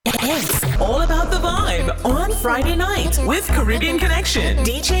It's all about the vibe on Friday night with Caribbean Connection.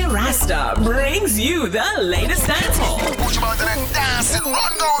 DJ Rasta brings you the latest dancehall.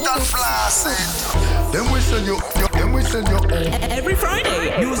 Every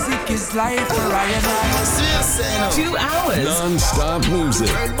Friday, music is life for Ryan. 2 hours non-stop music.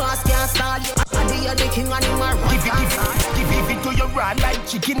 Give it to your rod like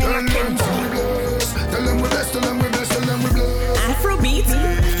chicken in a can. Afrobeat,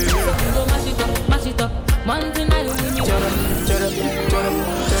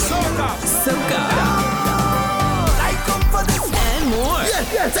 soca, and more.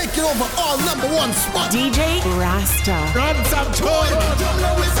 Yeah, taking over all number one spot. DJ Rasta. Grab some toy.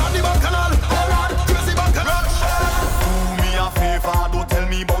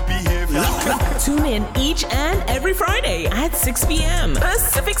 Tune in each and every Friday at 6 p.m.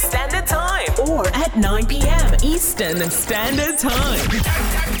 Pacific Standard Time or at 9 p.m. Eastern Standard Time.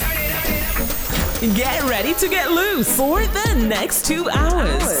 Get ready to get loose for the next 2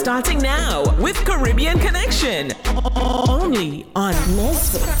 hours. Starting now with Caribbean Connection. Only on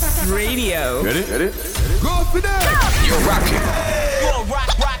MizFitz Radio. Ready? Go for that. You're rocking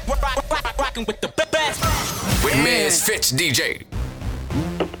Rocking with the best. with MizFitz DJ.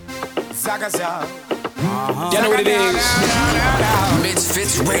 Zagaza. You know what it is?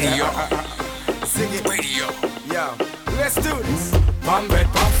 MizFitz Radio. Yo, let's do this. Pump bed,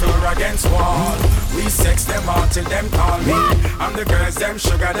 pump floor against wall. We sex them all till them call me. I'm the girls, them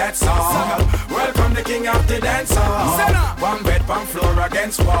sugar, that's all. Welcome the king of the dance hall. Pump bed, pump floor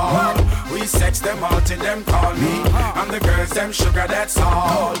against wall. We sex them all till them call me. I'm the girls, them sugar, that's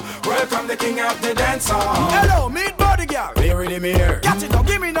all. Welcome the king of the dance hall. Hello, meet body girl. Here in me here. Catch it, don't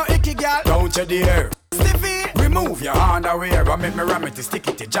give me no icky girl. Don't you dare. Stiffy, remove your underwear, but make me ram it, stick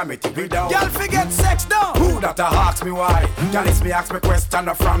it, jam it, without. Y'all forget sex down. Who that ask me why? Y'all is me ask me question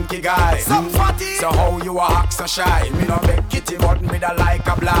a Frankie guy. Some fatty. So how you a act so shy? Me no beg kitty, but me da like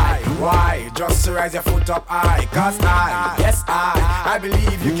a blind. Why? Just to rise your foot up high. Cause I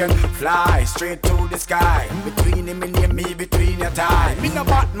believe you can fly straight to the sky. Between him and me, between your tie. Me no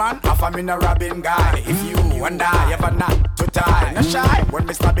Batman, half a me no Robin guy. If you and I ever not to tie, no shy. When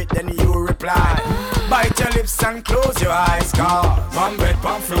me stab it, then you reply. Bite your lips and close your eyes, cause pump bed,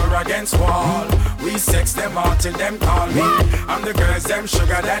 pump floor against wall. We sex them all till them call me. I'm the girls, them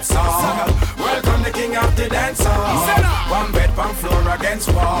sugar, that's all. Welcome the king of the dance hall. Pump bed, pump floor against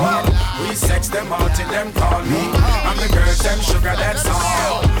wall. We sex them all till them call me. I'm the girls, them sugar, that's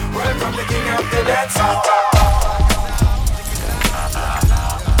all. Welcome the king of the dance hall.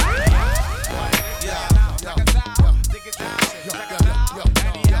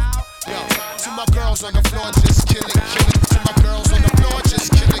 Girls on the floor just kill it. To my girls on the floor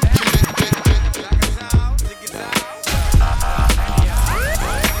just kill it.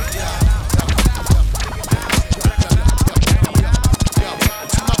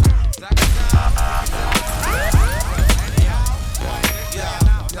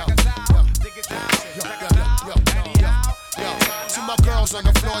 To my girls on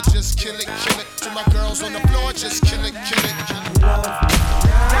the floor just kill it. To my girls on the floor just kill it.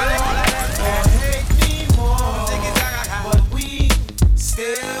 But we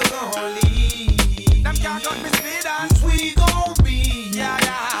still gon' leave. Them can't cut me speed on. We gon' be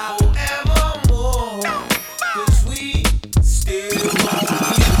forevermore. Cause we still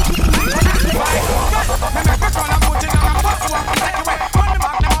gon' leave.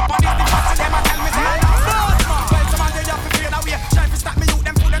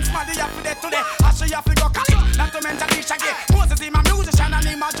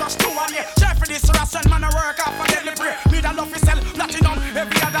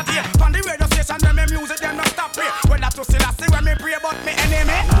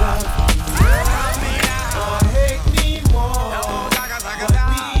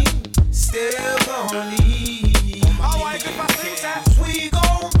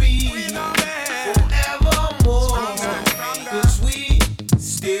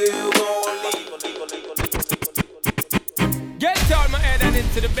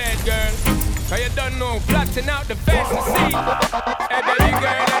 To the bed, girl. Cause you don't know, plotting out the fantasy. Hey, baby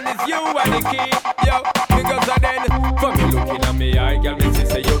girl, and it's you and the key. Yo, because of then, for me looking at me, I got me to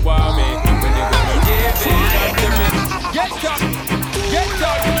say you want me. When you gonna give it up to me? Get up,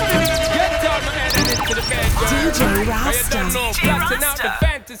 my head and into the bed, girl. DJ Rasta. Cause you don't know, plotting out the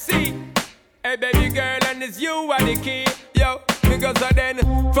fantasy. Hey, baby girl, and it's you and the key. Yo, because of then,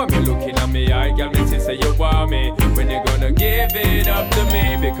 for me looking at me, I got me to say you want me. When you gonna give it up to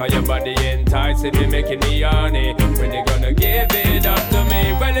me? Because your body enticing me, making me horny. When you gonna give it up to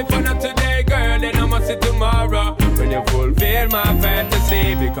me? Well, if you're not today, girl, then I must see tomorrow. When you fulfill my fantasy.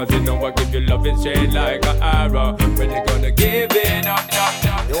 baby, cause you know I give you love and shade like an arrow. When you gonna give it up,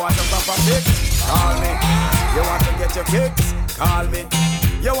 You want a proper fix? Call me. You want to get your kicks? Call me.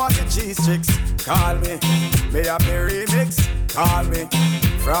 You want the cheese chicks? Call me. May I be remix? Call me.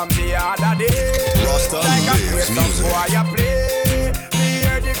 From the other day, like a great song boy you play. Me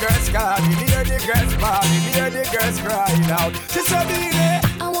hear the girls calling, me hear the girls calling, me hear the girls crying out. She said, "Baby,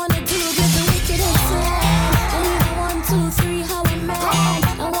 I wanna do it with the wickedest slam. I need a 1, 2, 3, how I'm mad.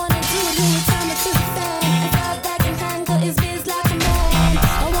 I wanna do it when you time it to the fan. If I back and handle his biz like a man.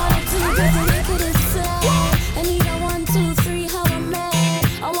 I wanna do it with the wickedest slam. I need a 1, 2, 3, how I'm mad.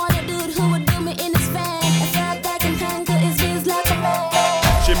 I want a dude who would do me in his van. If I back and handle his biz like a man.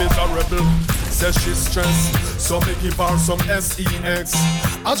 She miserable, says she's stressed, so me give her some sex.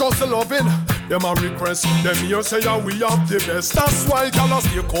 I just loving them a request. Them here say we have the best. That's why girl I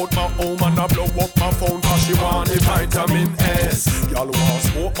stay out my home and I blow up my phone, cause she want the vitamin S. Girl want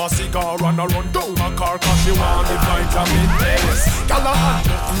smoke my cigar and I run down my car, cause she want the vitamin S. Girl I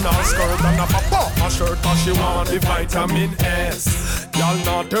unbutton her skirt and I pop up my shirt, cause she want the vitamin S. Girl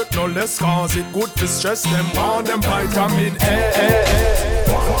not take no less, cause it good to stress them. Want them vitamin S.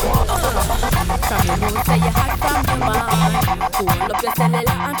 From you know say you hot from your mind. Pull up your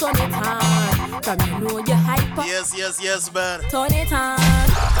cellular and turn it on. From you know you hyper. Yes, man. Turn it on,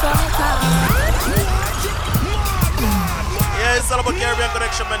 turn it on. Yeah, it's all about Caribbean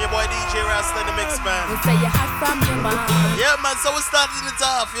Connection, man. Your boy DJ Rasta in the mix, man. You say you hot from your mind. Yeah, man. So we're starting it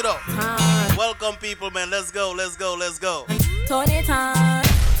off, you know. Turn. Welcome, people, man. Let's go. Turn it on,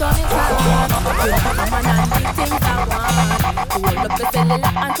 turn it on. Come on and do things I want. Pull up your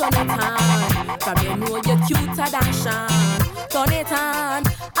cellular and turn it on. From you know you're cuter than Sean. Turn it on.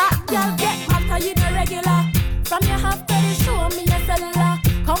 Girl, get mad 'cause you no regular. From your half to the show me your cellular.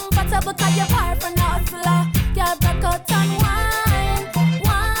 Comfortable 'cause you're far from the hustler. Girl, break out and wine,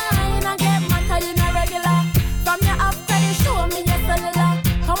 wine. And get mad 'cause you no regular. From your half to the show me your cellular.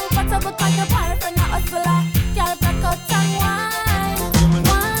 Comfortable 'cause you're far from the hustler. Girl, break out and wine,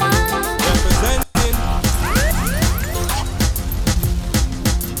 wine. representing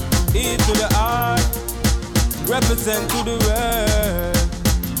E to the R, represent to the world.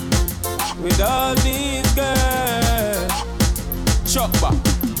 With all these girls, chop back,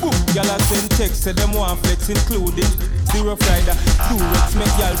 boom. Y'all a send text, say them want flex, including Zero Friday, 2X,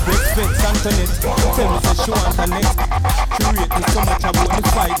 make y'all break flex, Antoinette. Tell me say she want her next. She rate me so much about the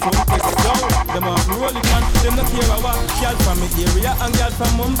fight, don't text down. Them want to roll it, man, them not care about. Y'all from the area and y'all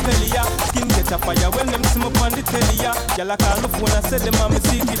from Montpellier. Skin catch a fire when them see me on the telly, ya. Y'all a call the phone and say them want me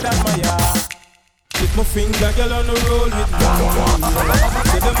secret admire. With my finger, girl on the roll with me.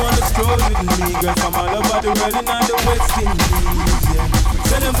 Say them on the stroll with me. Girl from all over the world and all the West Indies, yeah.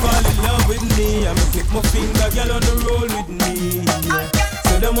 Say them fall in love with me. I'ma kick my finger, girl on the roll with me, yeah.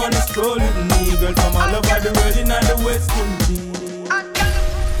 Say them on the stroll with me. Girl from all over the world and all the West Indies. I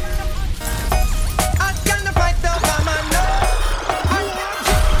can't fight over my love.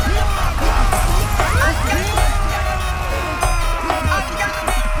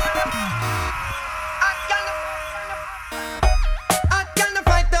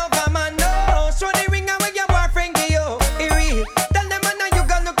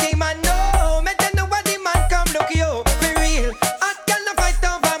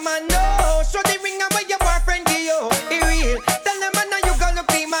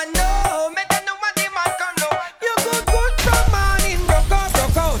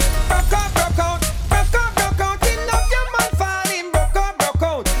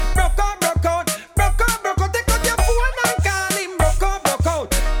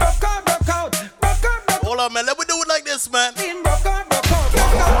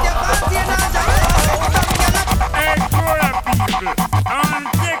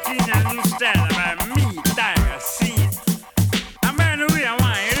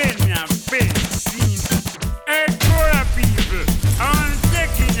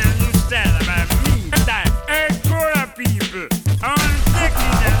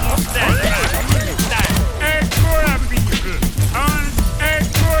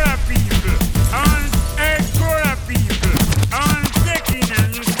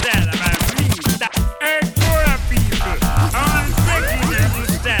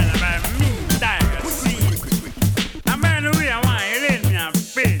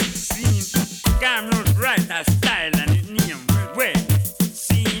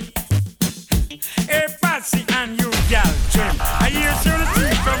 I hear some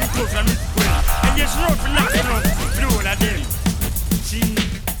from close and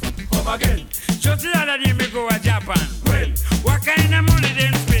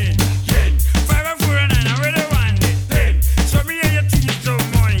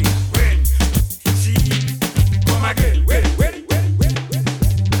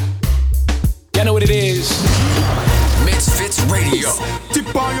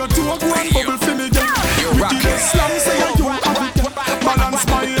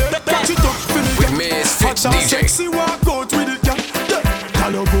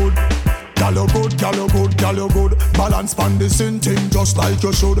balance pan the same thing just like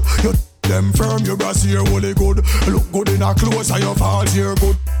you should. You them firm, your brassiere really good. Look good in a clothes and your falls here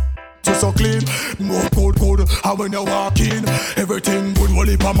good. So clean, more good. And when you walk in, everything good. Well,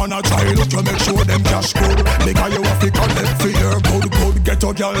 if a man a try, look, you make sure them cash good. Because you have to collect for your good. Get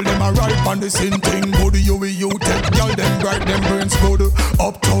a girl, them a right on the same thing good. You take girl, them bright, them brains good.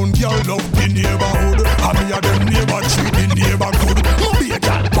 Uptown girl, love the neighborhood. And me a them neighbor treat the neighbor good. No be a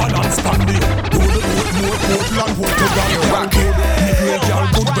girl, balance on the good. More Portland, what to girl good. Nigga girl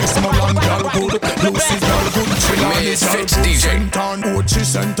good, Westmoreland girl good. Lucy girl good, Chilani girl good. St. Ann, Ochi,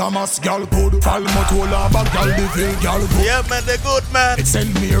 St. Thomas girl good. Falmouth, but girl, the Ville girl good. Yeah, man, they good, man. It's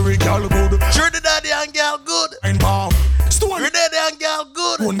St. Mary girl good. Trinidad and girl good. And Palm. Stone. Grenada and girl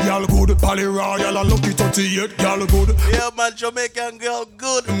good. One girl good. Pally Royal and Lucky 38 girl good. Yeah, man, Jamaican girl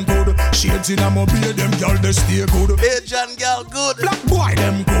good. Good. Shades in a mobile, them girl they stay good. Bajan girl good. Black boy,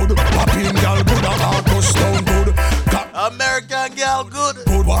 them good. Poppin girl good. And Arcus Town good. American girl good.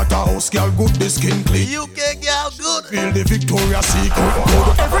 Good Waterhouse girl good. The skin clean. UK girl good. Feel the Victoria's Secret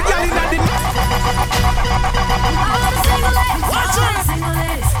good. Every girl in the All the single ladies. Watch it. All the single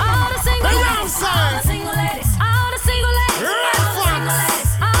ladies. All the single ladies. All the single ladies.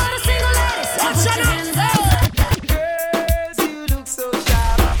 All the single ladies. Put your hands up. Girls, you look so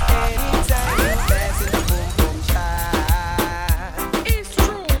sharp. Anytime you dance in the boom boom shine. It's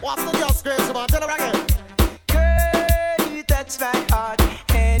true. What's the girl's crazy about? Tell her again. Girl, you touch my heart.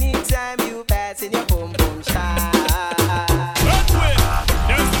 Anytime you pass in your boom boom shine.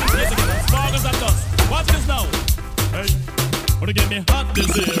 Watch this now. Hey, wanna get me hot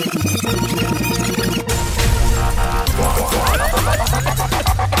this year?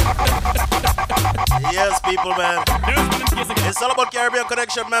 Yes, people, man. It's all about Caribbean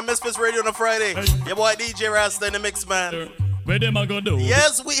Connection, man. MizFitz Radio on a Friday. Your boy DJ Rasta in the mix, man. Where them a go do?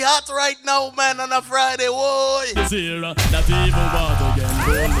 Yes, we hot right now, man, on a Friday. Whoa. This year, that evil water again.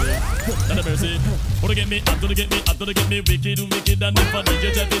 Hold me. Mercy. Wanna get me, I'm gonna get me, I'm gonna get me wicked, and if I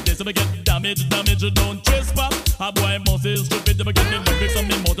DJ check it, this, I'ma get damage, don't trespass. A boy must is stupid, I'ma get the lyrics on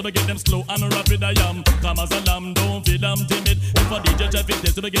me mouth, I'ma get them slow and rapid, I am. Come as a lamb, don't feel I'm timid. If I DJ check it,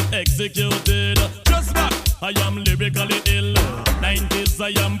 this, I'ma get executed. Just back, I am lyrically ill. 90s, I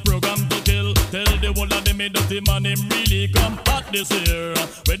am programmed to kill. Tell the whole of them, me dirty man, him really come hot this year.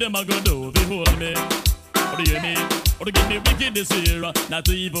 Where them a go do, they hold me. Or do you hear me? Or to get me wicked this year. Not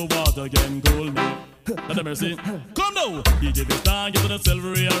evil water can cool me. Not a mercy. Come now. DJ this time, get to the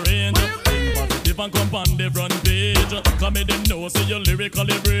silver rearrange. Think positive and come on the front page. Come in them know, say you're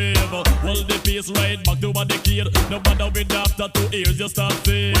lyrically brave. Hold the pace right back to a decade. No matter with after 2 years, you start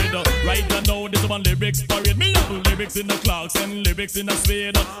fade. Right now, this one lyrics parade. Me have lyrics in the clocks and lyrics in the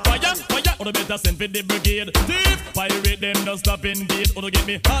spade. Fire, fire, or the better send for the brigade. Thief, pirate them, don't stop indeed. Or to get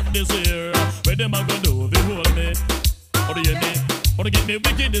me hot this year. Where them a go do, they hold me. Or do you hear me? Or to get me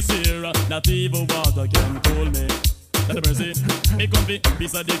wicked this year. Not evil water can cool me. Let the mercy. Me come fi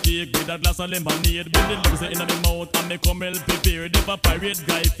piece of the cake with a glass of lemonade. With the lips in my mouth and me come well prepared. If a pirate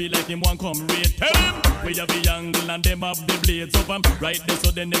guy feel like him want come raid, tell him we have the angle and them have the blades. So I'm right there,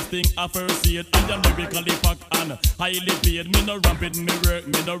 so the next thing I first see it. I am lyrically packed and highly paid. Me no rampant me work,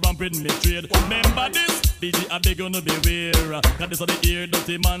 me no rampant me trade. Remember this, DJ I beg gonna beware. Cause this of the ear,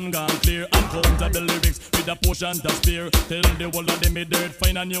 dirty man gone clear. And counter the lyrics with a potion to spare. Tell the whole of them me dirt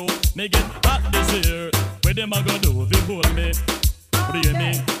fine and you. Me get hot this year. Where them a go do, they hold me. What do you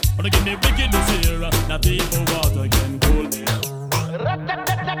mean? Or to get me wicked this year. Not evil water can cool me.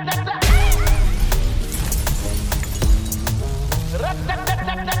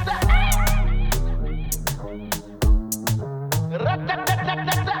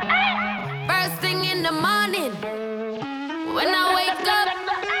 First thing in the morning, when I wake up,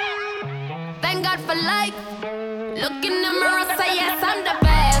 thank God for life. Look in the mirror, say yes, I'm the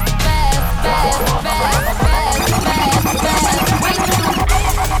best, best, best, best, best, best, best.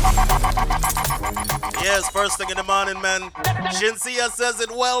 Yes, first thing in the morning, man. Shinsia says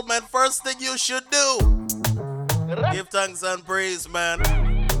it well, man. First thing you should do, give thanks and praise, man.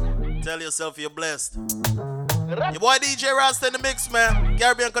 Tell yourself you're blessed. Your boy DJ Rasta in the mix, man.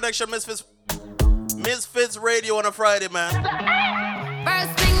 Caribbean Connection, MizFitz Radio on a Friday, man.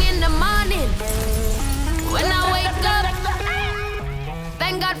 First thing in the morning, when I wake up,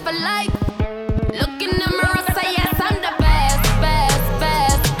 thank God for life. Look in the mirror, say yes, I'm the best, best,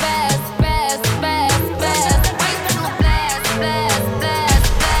 best, best, best, best, best. Bless, bless, bless,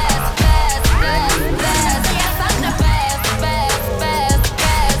 bless, bless, bless, bless. Yes, I'm the best, best,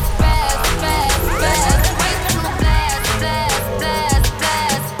 best, best, best, best, best. Bless, bless, bless, bless,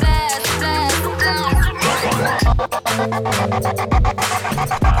 bless, bless, bless.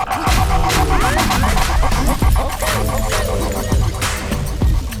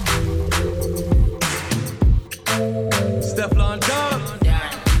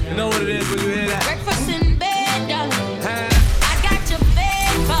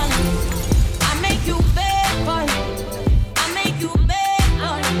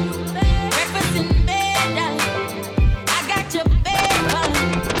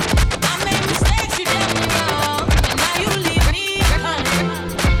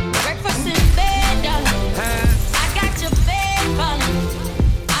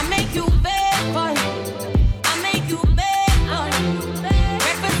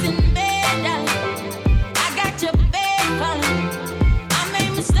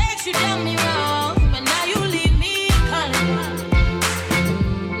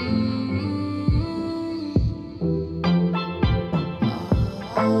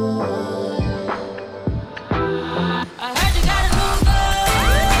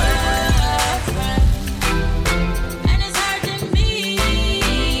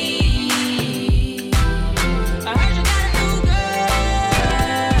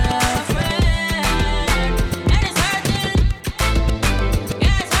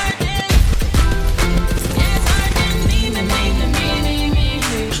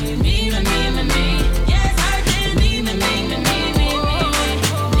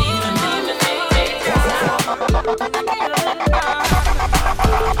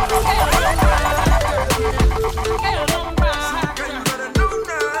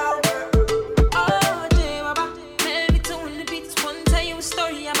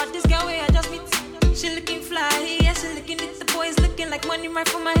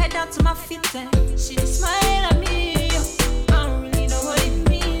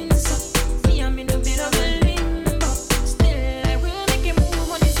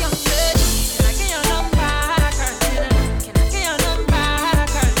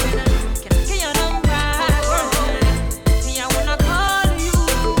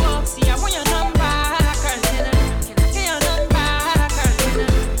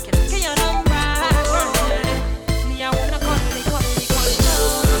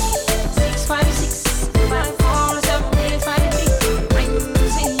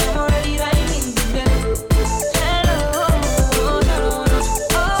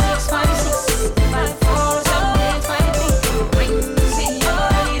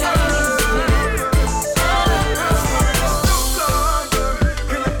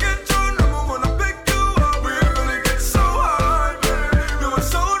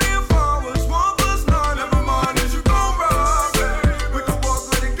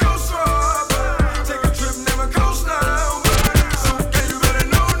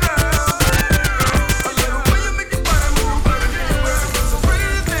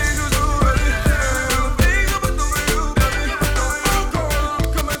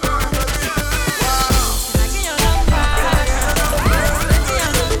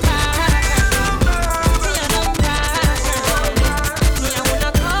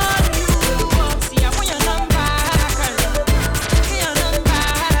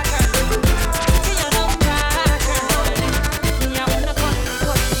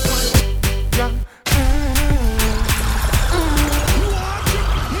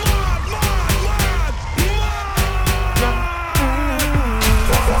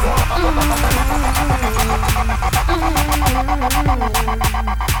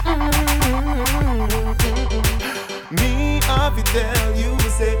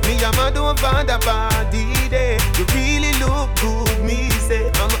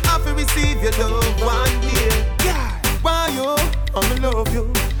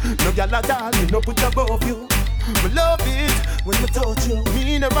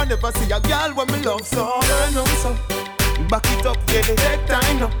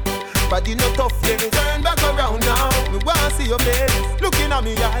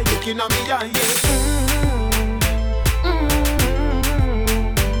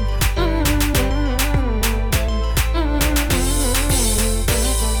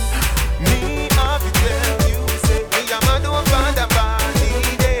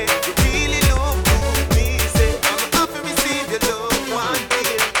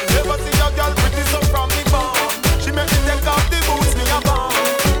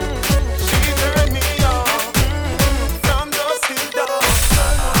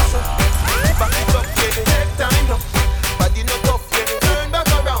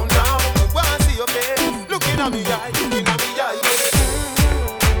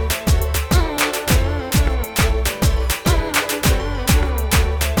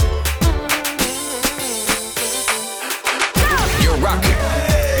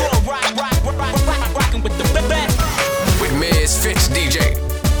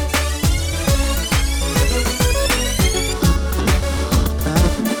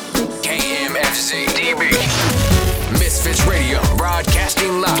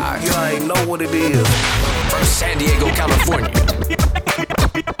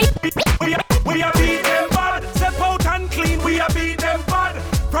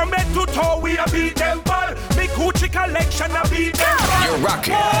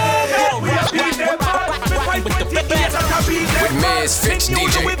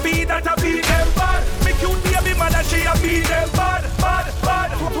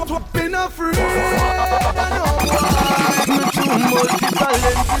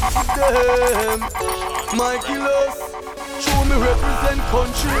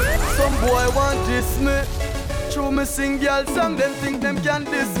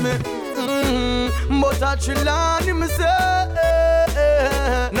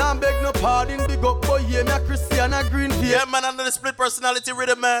 Pardon big up, boy, yeah, me a Christian, a green beer. Yeah, man, under the split personality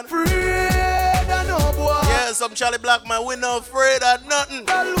rhythm, man. Afraid of no boy. Yeah, some Charlie Black, man, we not afraid of nothing.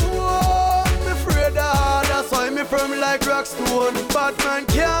 Me afraid of, that's why me firm like Rockstone. Batman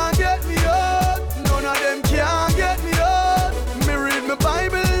can't get me out. None of them can't get me out. Me read my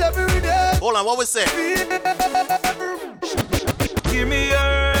Bible every day. Hold on, what we say? Give me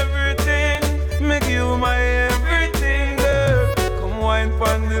your everything, make you my everything, girl. Come wine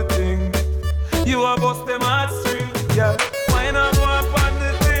pon the thing. You a bust them heartstring, yeah. Wine up on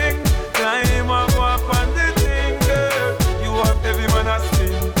the thing, climb up on the thing, girl. You have every man a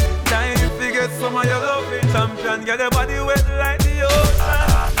spin. Time to get some of your loving. Champion, get your body wet like the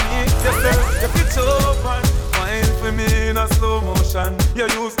ocean. Yes, if it's open, wine for me in a slow motion. You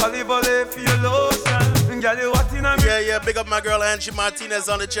use olive oil for your lotion. Yeah, big up my girl Angie Martinez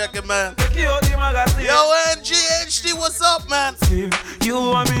on the check-in, man. Yo, Angie, HD, what's up, man? You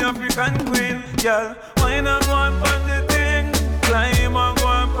are me African queen, girl. Wine and go on the thing. Climb and go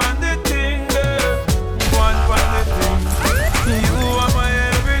on the thing, girl. Go on the thing. You are my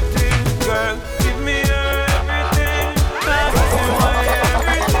everything, girl. Give me your everything. Give you my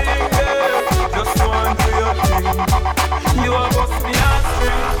everything, girl. Just go on to your thing. You are boss me a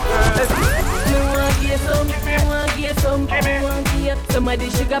string, girl. Somebody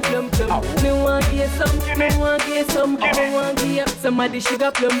sugar plum plum. Me want get some. Me want get some. Me want get somebody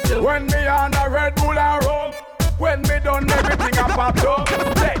sugar plum plum. When me on a Red Bull and rum, when me done everything I popped up.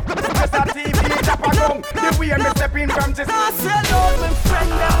 Hey, just a TV tap a gum. The way me step in from just. I said, Lord, my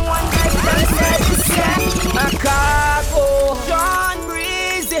friend, and one night I said, a cargo, John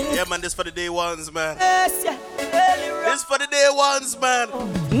Breezy. Yeah, man, this for the day ones, man. Yes, yeah. This for the day ones, man.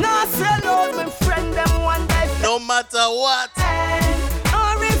 No, say Lord, my friend, them one day. No matter what.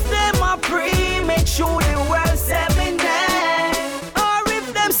 Or if them are pre, make sure the world say me name. Or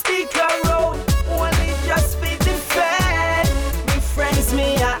if them stick around, only just be the fan. Me friends,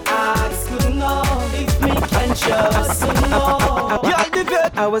 me I ask you know if me can trust you know.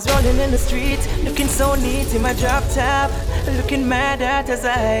 I was rolling in the street, looking so neat in my drop top, looking mad at as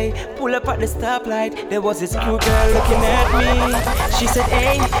I pull up at the stoplight. There was this cute girl looking at me. She said,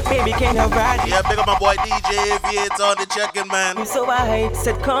 "Hey, baby, can I ride?" Yeah, big up my boy DJ Aviator on the check-in, man. So I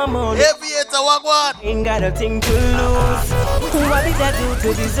said, "Come on, Aviator, what? Ain't got a thing to lose. What did I do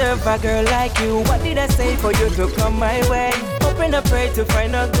to deserve a girl like you? What did I say for you to come my way? Hoping I pray to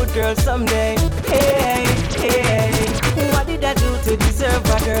find a good girl someday. Hey, hey, what did I do to deserve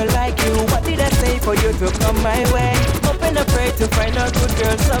a girl like you? What did I say for you to come my way? Hoping I pray to find a good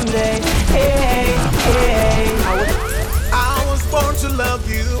girl someday. Hey, hey, I was born to love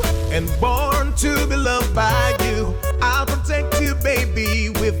you and born to be loved by you. I'll protect you, baby,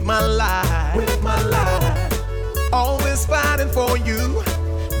 with my life. With my life. Always fighting for you,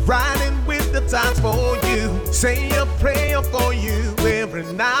 riding with the times for you. Say a prayer for you every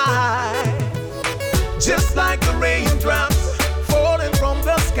night. Just like the raindrops falling from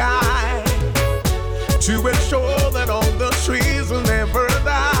the sky, to ensure that all the trees will never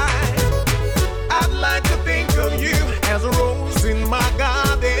die. I'd like to think of you as a rose in my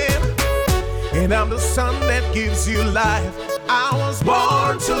garden, and I'm the sun that gives you life. I was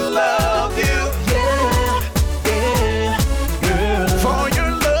born to love you, yeah, yeah, yeah. For your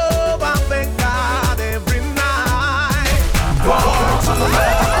love, I thank God every night. Born to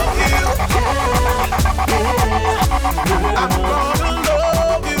love you, yeah, yeah. I'm gonna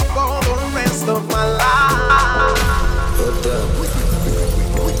love you for the rest of my life.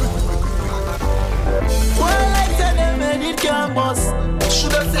 Well, I tell them and it can't bust.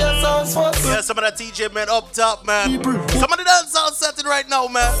 Should I say sounds first? Yeah, some of that TJ man up top, man. Some of the dance sound setting right now,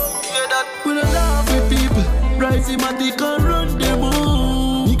 man. We don't laugh with people. Rising my dick and run them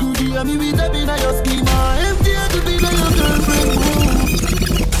all. You could hear me with them in your schema. Empty to be like your girlfriend.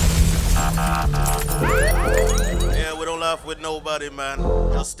 Yeah, we don't laugh with nobody, man.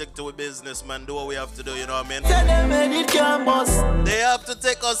 Just stick to our business, man. Do what we have to do, you know what I mean? Tell them and it can't bust. They have to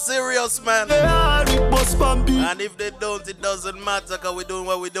take us serious, man. They are it bust pumpy. And if they don't, it doesn't matter, because we're doing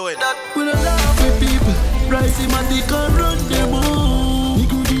what we're doing. We don't laugh with people. Rising my dick and run them all. You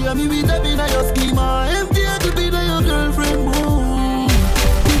could hear me with them in your schema. Empty to be like your girlfriend, boy.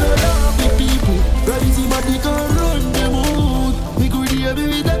 We don't laugh with people. Rising my dick and run them all. You could hear me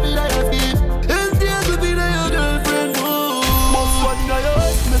with them in your schema. Empty to be like your girlfriend, boy. Must one guy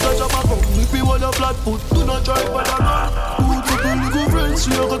else, me touch up my phone. If you want a flat foot, do not try for the run. Two little friends,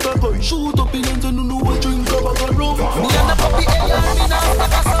 you got a boy. Shoot up in and know what drink up a gun rum. Me and the puppy air, me now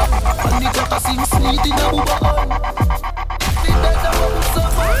stack a song. And the clock a sing sweet in a booba on. Me dead a bubble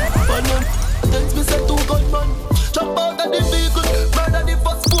suffer. But then, thanks me say two gunman. Jump out of the vehicle, murder the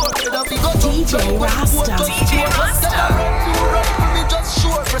first four. Head of the DJ Rasta. DJ Rasta.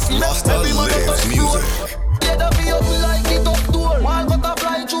 Rasta lives music. Get up like it up door. One got a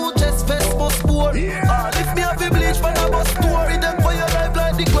fly through chest vest bus door. If me have a bleach for the bus tour, it them for your life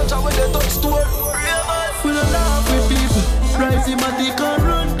like the clutch when they touch store. We don't laugh with people, rise in my dick and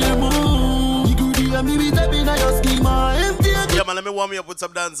run the moon. You could hear me with them in your schema. Yeah, man, let me warm you up with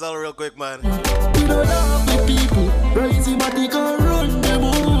some dancehall real quick, man. We don't laugh with people, rise in my dick and run the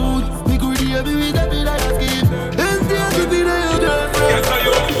moon. You could hear me with them in your schema. Yes, I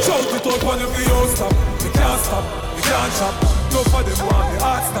you shout it out when you don't stop. You can't stop, you can't chop. No for them want the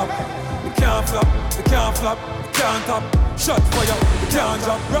heart stop. You can't flop, you can't flop, you can't top. Shot fire, you can't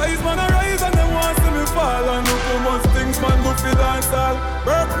drop. Rise man, I rise and them want to see me fall. And look how much things man do for dance all.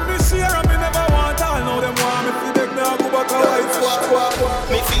 Work for me share and me never want all. Now them want me for beg me I go back a white squad.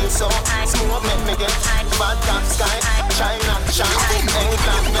 Me feel so smooth, make me get bad top sky. China, shine, hey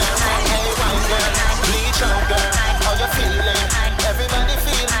black girl, hey white girl, bleach out girl. How you feeling?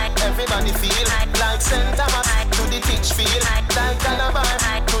 Everybody feel like Santa to the teach feel like Calabar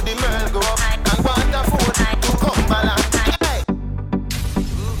to the Merle go and Waterford to Cumberland.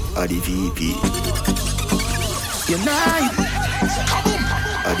 Adi VP Unite.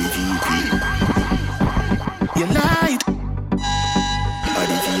 Adi VP Unite.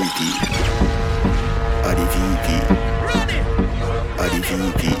 Adi VP Adi VP Adi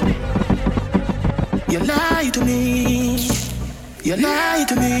VP You lie to me. You lie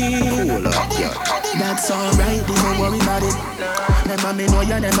to me. Cool up, yeah. That's alright, don't worry about it. Never me know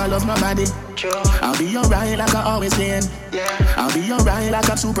you never love nobody. I'll be alright like I always been. I'll be alright like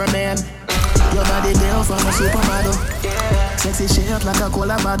I'm Superman. Your body built from a supermodel. Sexy shape like a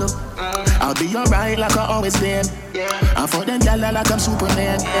cola bottle. I'll be alright like I always been. I for them gyal like I'm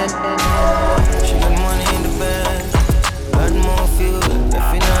Superman. She got money in the bag, got more fuel,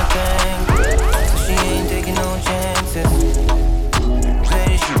 if in her tank. So she ain't taking no chances.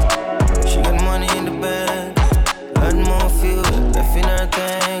 She got money in the bag, got more fuel, if in her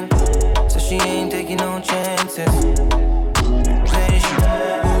tank. So she ain't taking no chances.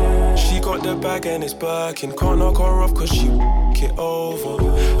 She got the bag and it's barking. Can't knock her off cause she it over.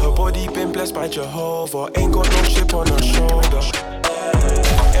 Her body been blessed by Jehovah. Ain't got no chip on her shoulder.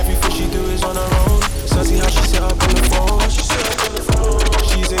 Everything she do is on her own. So see how she set up on the phone.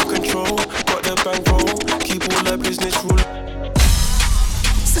 She's in control, got the bankroll. Keep all her business rule.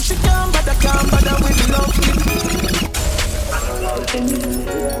 So she can't bother with love.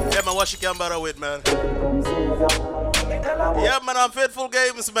 Yeah, man, what she can't bother with, man? Yeah, man, I'm Faithful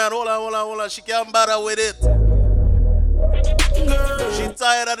Games, man. Hold on. She can't bother with it. She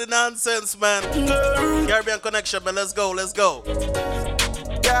tired of the nonsense, man. Caribbean Connection, man. Let's go.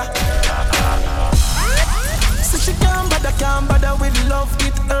 Yeah. So she can't bother with love,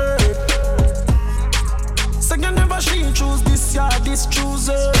 it hurt. So you never she choose this, yeah, this choose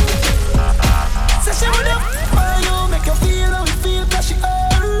her. So she would have you, make you feel how you feel, cause she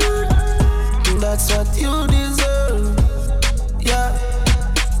hurt. That's what you deserve, yeah.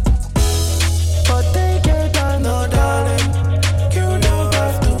 But take your time, no darling. You don't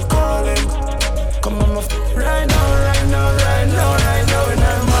have to call him. Come on, right now in the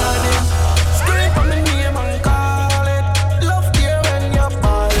morning. Scream for me name and call it. Love here when you're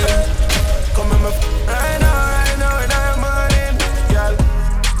falling. Come on, right now in the morning. Girl,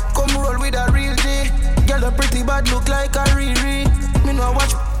 come roll with a real G. Girl, a pretty bad look like a Riri. Me no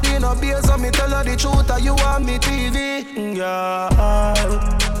watch no beer, so me tell her the truth, that you want me TV. Yeah,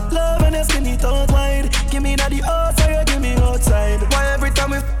 love when you skin it out wide. Give me that the outside, you give me outside. Why every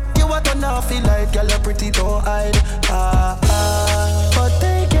time we you want to now feel like girl, you're pretty, don't hide. But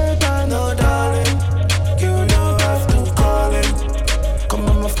take your time, no darling. You don't have to call him. Come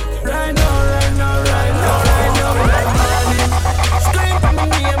on, right now. Scream for me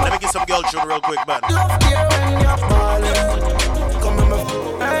name. Let me get some girl tune real quick, man. Love here when you're falling. Come on,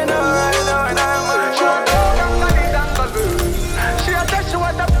 right now. She a tell she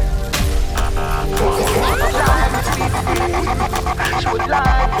want to. She would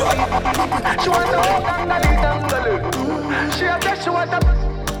like to be. She want to hold dangle. She a tell she want to.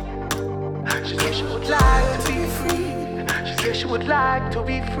 She say she would like to be free. She say she would like to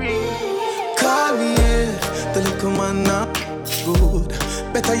be free. Call me, yeah. The little man not good.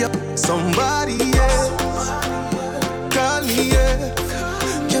 Better you somebody, yeah. Call me, yeah.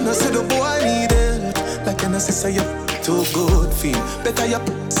 Can I say the boy need it? Like can I say you're too good, feel better you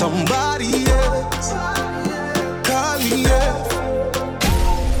somebody else. Call me, yeah.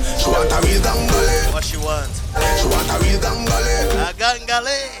 She want a real gangale. What she want? She want a real gangale. A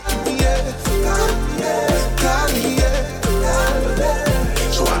gangale. Yeah. Call me, yeah.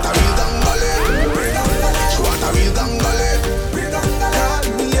 She want a real gangale.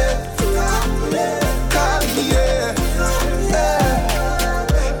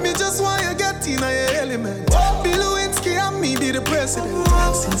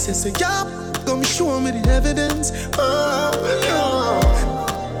 Since you say yup, come show me the evidence.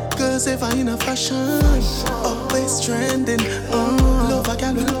 Cause if I in a fashion, always trending. Love a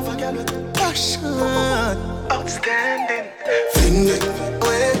gal with passion. Outstanding. Fling it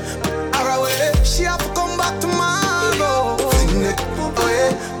away, away. She have to come back tomorrow. Fling it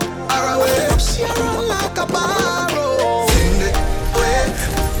away, away. She run like a barrow. Fling it away,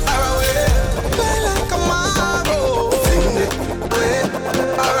 away. Play like a marrow. Fling it away,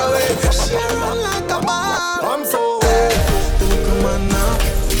 away. She run like a barrow. I'm so don't come on now.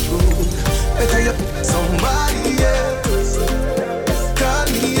 Better you somebody else. Call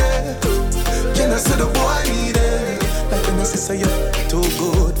me, yeah. Can I see the boy need it? Like when I say you're too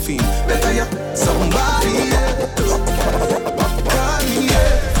good for me. Better you somebody else. Call me,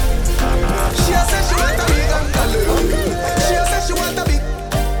 yeah. She said she want a big uncle. She said she want a big.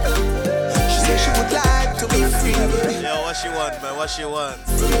 She said she would like to be free. Yo, what she want, man? What she want?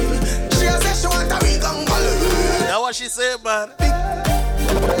 She said she want a big uncle. That's what she said, man.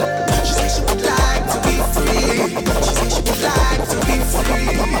 She said she would like to be free. She said she would like to be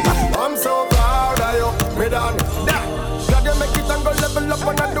free. I'm so proud of you, me done. God, you make it and go level up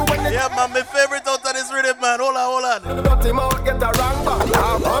and I do anything. Yeah, man, my favorite out of this rhythm, man. Hold on. Dirty mouth get a wrong back.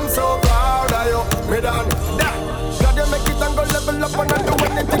 I'm so proud of you, me done. God, you make it and go level up and I do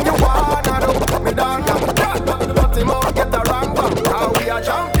anything you wanna do. Me done. Dirty mouth get a wrong back. We are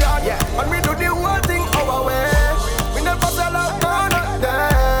champion, yeah. And we do the whole thing our way. We never sell out none of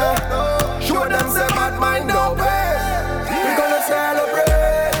them. Show them say bad mind no way. We gonna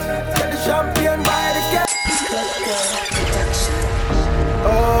celebrate. Get the champion by the gate.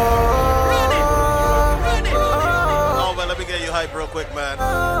 Oh, man, let me get you hype real quick, man.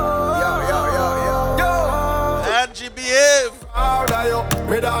 Yo. Angie, behave. Proud of you,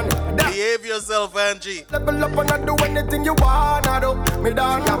 me done. Behave yourself, Angie. Level up and I do anything you wanna do. Me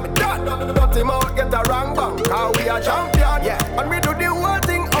done, yeah, me done. Dirty mouth get a wrong bang. Cause we are champion, yeah. And we do the whole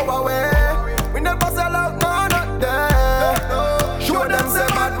thing our way. We never sell out none of them. Show them say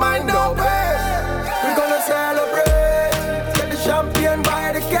bad mind no way. We gonna celebrate. Get the champion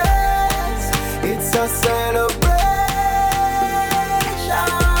by the case. It's a celebration.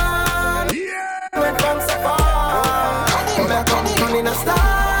 Yeah. Went from so far. Come in a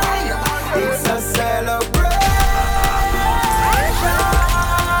style. It's a celebration.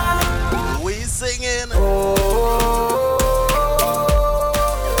 We singing.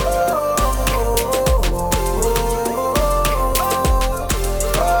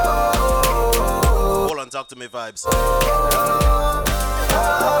 Hold on, talk to me, vibes. I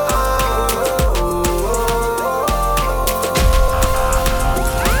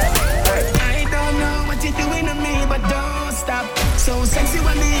don't know what you're doing to me, but don't stop. So sexy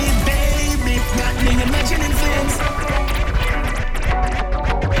with me, baby. Got me imagining things.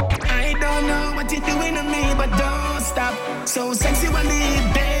 I don't know what you're doing to me, but don't stop. So sexy with me,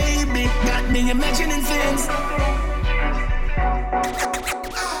 baby. Got me imagining things.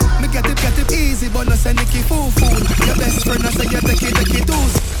 Me get it easy, but no say Nicky fool. Your best friend, I say you take it too.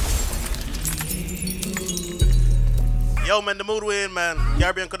 Yo, man, the mood we in, man.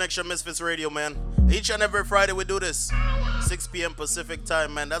 Caribbean Connection, MizFitz Radio, man. Each and every Friday we do this. 6 p.m. Pacific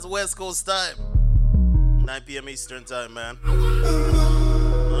time, man. That's West Coast time. 9 p.m. Eastern time, man.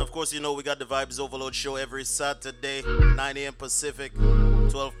 And of course, you know we got the Vibes Overload show every Saturday, 9 a.m. Pacific,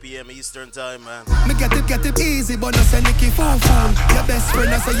 12 p.m. Eastern time, man. Me get it easy, but no say Nicky fool. Your best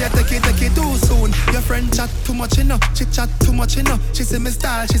friend, I say you take it too soon. Your friend chat too much, you know. She chat too much, you know. She say me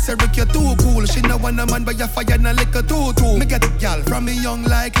style, she say Rick, you're too cool. She know want a man, but you fire na liquor too. Me get it, y'all, from me young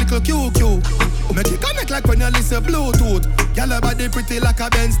like little QQ. Make it connect like when you listen Bluetooth. Y'all body pretty like a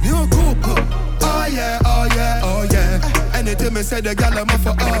Benz new coupe. Oh yeah, oh yeah, oh yeah. Anything me say the gal I'm for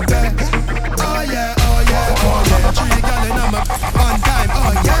all day. Oh yeah, oh yeah, oh yeah. 3 gal in on time.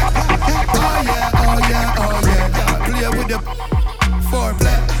 Oh yeah, oh yeah, oh yeah, oh yeah. Play with the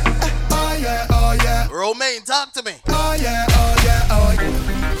foreplay. Oh yeah, oh yeah. Romaine, talk to me. Oh yeah, oh yeah, oh yeah.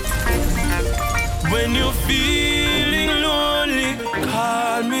 When you're feeling lonely,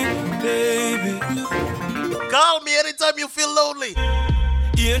 call me, baby. Call me anytime you feel lonely.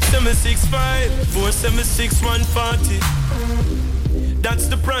 8765 476 140. That's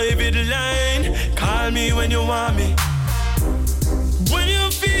the private line. Call me when you want me. When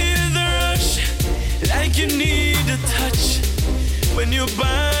you feel the rush, like you need a touch. When your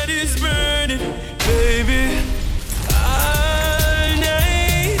body's burning, baby. All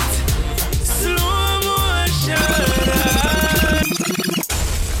night, slow motion.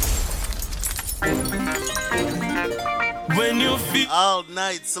 When you feel all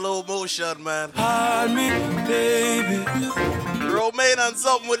night, slow motion, man. Hold me, baby. Romaine and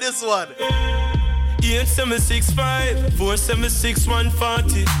something with this one. 8765 476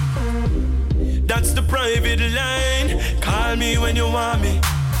 140. That's the private line. Call me when you want me.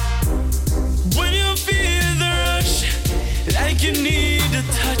 When you feel the rush, like you need a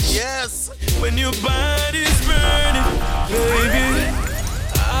touch. Yes. When your body's burning, baby.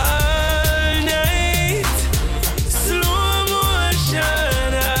 All night, slow motion.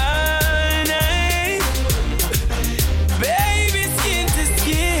 All night, baby, skin to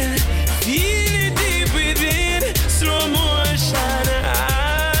skin. Feel it deep within. Slow motion.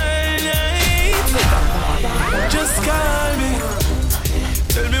 All night. Just call me.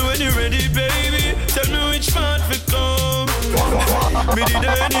 Tell me when you're ready, baby. Tell me which part for come. Me did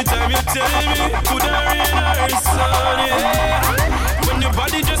anytime you tell me. Could I rain or sun, yeah. When your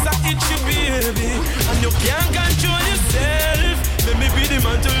body just a itch you, baby, and you can't control yourself. Let me be the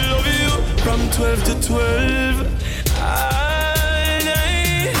man to love you from 12 to 12. All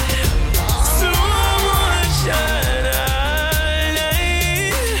night. Slow motion. All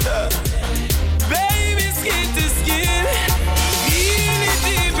night. Baby, skin to skin. Feel it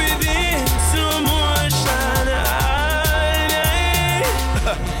deep within. Slow motion. All night.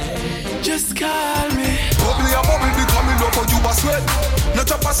 Just call me. Bubbly a bubble me coming up for you a sweat. Not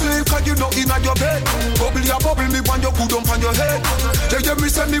up a sleep cause you not in your bed. Bubbly a bubble me when you good up on your head. Tell me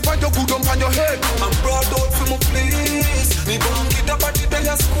send me when you good up on your head. I'm brought out for my place. Me bunk it up at the day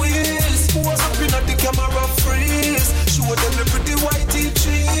I squeeze. Pose up in at the camera freeze. Show them the pretty whitey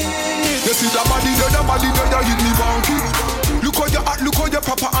cheese. You see the body there hit me bunky. Look how you act, look how you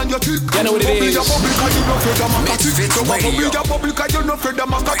proper and you thick. You know what it is. Bubble cause you no afraid of Macati. MizFitz So Radio. bubble cause you no afraid of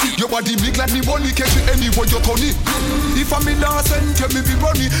Macati. Your body big like me money catch you anywhere you turn it. If I'm in the send you me be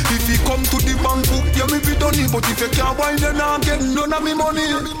running. If you come to the bank book you me be done it. But if you can't wind you not get none of me money.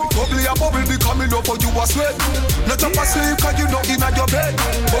 Bubble a bubble be coming up for you a sweat. Not up a sleep cause you not in your bed.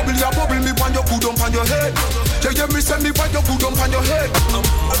 Bubble a bubble me when you good up on your head. Tell me send me when you good up on your head. I'm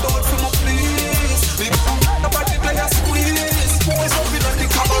out for my please. Me nobody play a squeeze. Boys up in the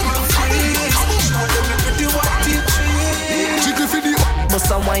camera freeze. Show them the pretty whitey trees. Jiggle for the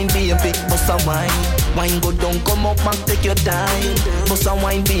Bust a wine, baby, bust a wine. Wine go down, come up and take your time. Bust a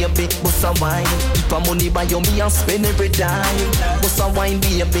wine, baby, bust a wine. If I'm money by you, me and spend every dime. Bust a wine,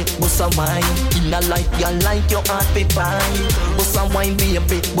 baby, bust a wine. In a life, you like your heart be fine. Bust a wine,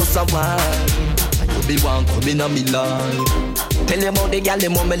 baby, bust a wine. Be one coming on me life. Tell them about the gal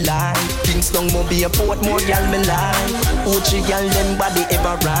them on me life. Kingston mo be a port, more gal me life. Uchi gal them body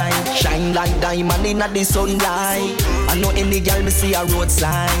ever right. Shine like diamond in the sunlight. I know any gal me see a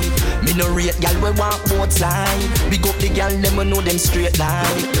roadside. Me no rate gal we walk both side. Big up the gal them I know them straight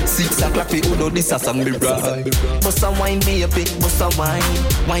line. 6 o'clock fi uno this a song me right. Bust a wine baby, bust a wine.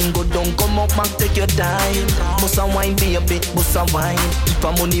 Wine go down, come up and take your time. Bust a wine baby, bust a wine. If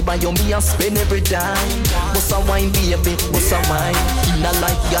I'm money by you, me a spend every time. Bust a wine baby, bust a wine. In a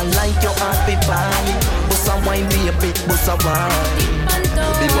life you like your heart be fine. Bust a wine baby, bust a wine.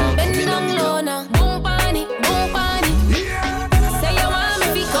 Bend down low now, boom panic, boom panic. Say you want me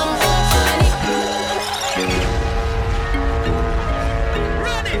to come boom panic.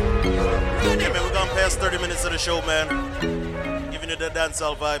 Yeah, man, we're gonna pass 30 minutes of the show, man. Giving you the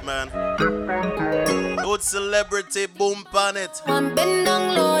dancehall vibe, man. Good celebrity, boom pan it. I'm bend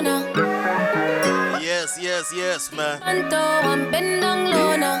down low now. Yes, yes, yes, man. I'm bend down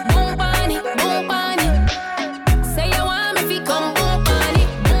low now. Boom panic, boom panic. Say you want me to come boom panic,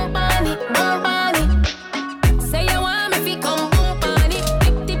 boom panic, boom panic. Say you want me to come boom panic.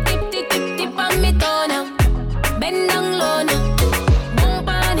 Tip, tip, tip, tip, tip, tip on me toe now. Bend down low now. Boom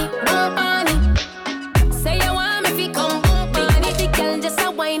panic, boom panic. Say you want me to come boom panic. The girl just a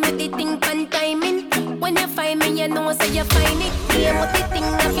wine with the thing pan timing. When you find me, you know say you find it. Play with the thing,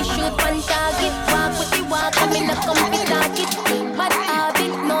 if you shoot pan target. Walk with the walk, I'm in a comfy target. But have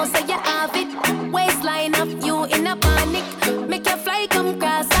it, no say you have it. Waistline of you in a panic. Make your fly come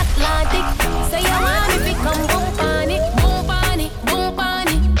cross Atlantic. Say you want me to come boom panic, boom panic, boom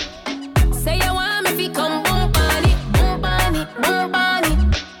panic. Say you want me to come boom panic, boom panic, boom panic.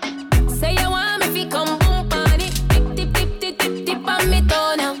 Say you want me to come boom panic. Tip, tip, tip, tip, tip, tip on me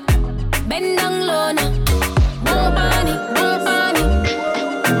toe now. Bend down low now. Boom panic, boom panic.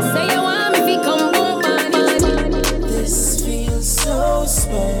 Say you want me to come boom panic. This feels so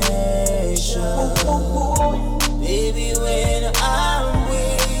special, baby. When I'm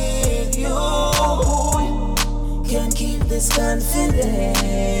with you, can't keep this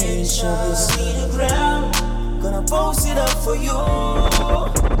confidential. You see the ground, gonna post it up for you.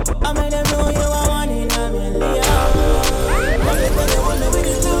 I made them know you are one in a million. Everything you wanna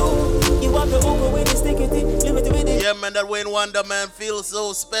really do. You want the over with the sticky, limit with it. Yeah, man, that Wayne Wonder, man, feels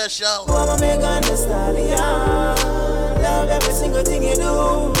so special. I'ma make understand, yeah. Love every single thing you do.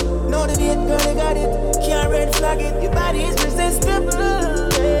 Know the date, girl, you got it. Can't red flag it. Your body is irresistible.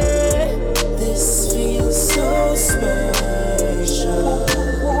 Yeah. This feels so special.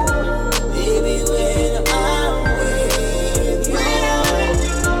 Baby, when I'm with you,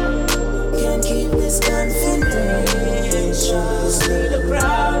 can't keep this confidential. Just need a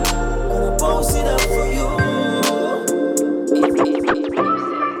crowd, gonna post it up for you.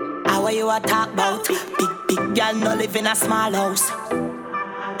 How are you a talk about? Big girl no live in a small house.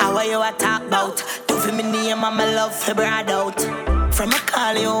 How are you a talk about? Do for me name and my love for broad out. From a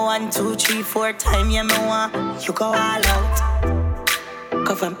call you 1, 2, 3, 4 times, yeah me want you go all out.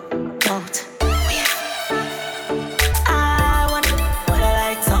 Go from out. I wanna put the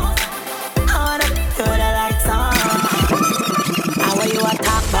lights on. I wanna put the lights on. How are you a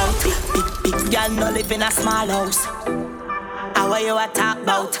talk about? Big girl no live in a small house. How are you a talk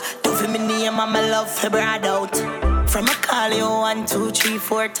about? Do for me name and my love for broad out. From a call you 1, 2, 3,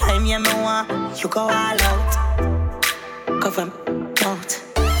 4 times, yeah me want you go all out. Go from out.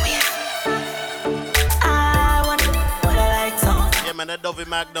 I wanna put the lights on. Yeah, man, that Dovey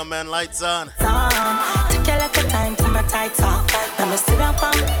Magnum, man, lights on. Take a little time to my tights off. Let me sit up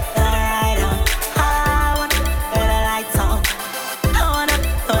on the right on. I wanna put the lights on. I wanna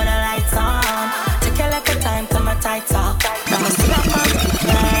put the lights on. Take a little time to my tights off. Let me sit up on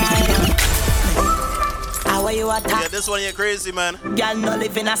the right on. How are you a talk? Yeah, this one you're crazy, man. Girl no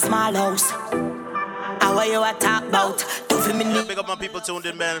live in a small house. How are you a talk about? Do for me Yeah, big up my people tuned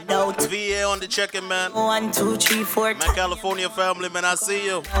in, man. VA on the check-in, man. 1, 2, 3, 4. My California family, man, I see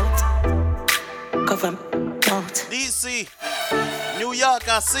you. Go from out. DC, New York,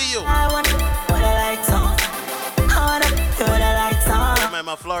 I see you. I wanna put the lights on. I wanna put the lights on. Yeah, man,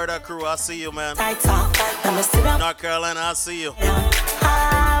 my Florida crew, I see you, man. Lights off. Let me sit up. North Carolina, I see you.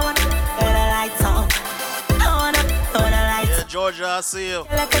 I wanna put the lights on. I wanna put the lights on. Yeah, Georgia, I see you.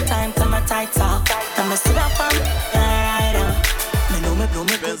 Like a time to my tights off. Let me sit up on the right on.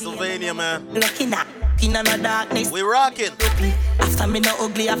 Pennsylvania, man. Lucky now, in the darkness. We rockin'. After me no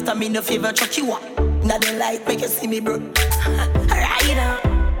ugly, after me no favor, chuck you up. Now the light make you see me, bro. Ride on,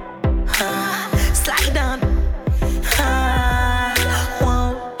 slide on.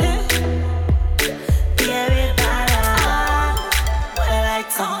 Whoa, baby, put the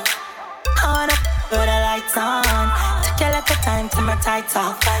lights on. I wanna put the lights on. Take a little time to my tights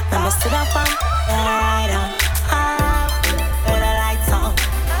off. Let me sit up on, ride on. Put the lights on.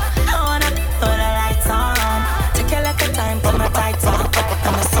 I wanna put the lights on. Take a little time to my tights off.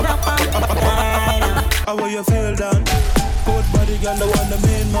 Let me sit up on, ride on. How will you feel down? Good body girl, the one the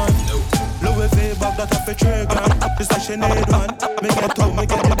main man. Louis V bag that off a tray gun. This like she need one. Me get two, me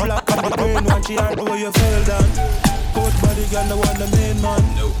get the black and the green one. She had how will you feel down? Good body girl, the one the main man.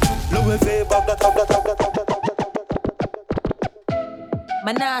 Louis V bag that off.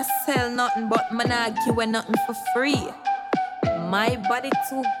 Man, I sell nothing, but man, I give away nothing for free. My body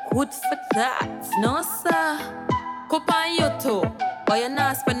too good for that. No, sir. Cup on you too. But you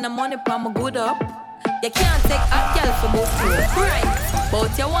not spend the money for my good up. You can't take a girl for both you. Right.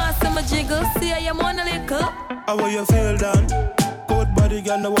 But you want some jiggle, see how you want a little. How will you feel down? Good body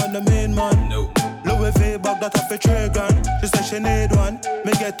girl, the one the main man. Louis V bag that off a tray gun. She said she need one.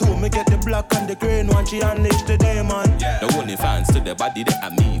 Me get two, me get the black and the green one. She unleashed the demon. The only fans to the body that I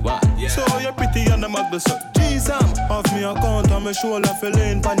me one. So you're pretty and the muggle so Jesus. Off me account on my shoulder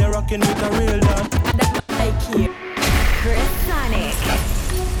feeling. Pan you rocking with a real damn. Like you, Chris Sonic.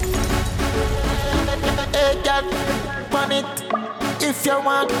 Hey girl, pon it. If you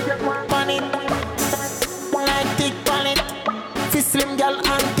want, pon it. Like thick pon it. Fi slim girl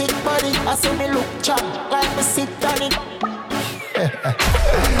and thick body. I see me look chop like me sit on it.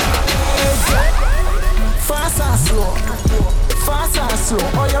 Fast and slow, fast and slow.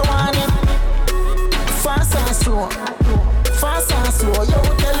 Oh you want it? Fast and slow, fast and slow. You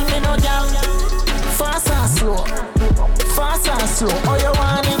tell me no girl. Fast and slow, fast and slow. Oh you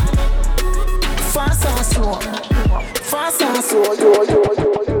want it? Fast and slow, fast and slow. Yo.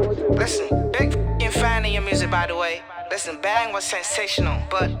 Listen, big f***ing fan of your music, by the way. Listen, Bang was sensational,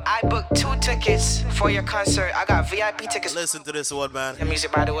 but I booked 2 tickets for your concert. I got VIP tickets. Listen to this one, man. Your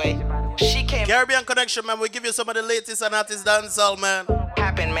music, by the way. She came. Caribbean Connection, man. We give you some of the latest and artist dancehall, man.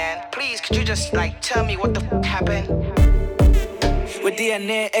 Happened, man. Please, could you just tell me what the f*** happened? With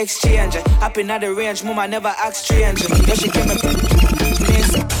DNA exchange, up in the range, mama never asked stranger. Yeah, she came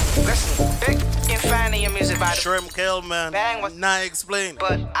Listen, big f***ing fan of your music, by the way. Shrimp Kill, man. Bang was not explain.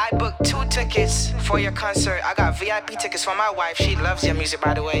 But I booked 2 tickets for your concert. I got VIP tickets for my wife. She loves your music,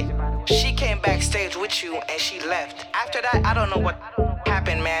 by the way. She came backstage with you and she left. After that, I don't know what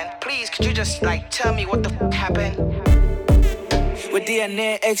happened, man. Please, could you just like tell me what the happened? With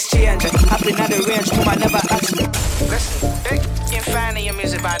DNA exchange, I've been at the range, mom, I never asked me. Listen, big fan of your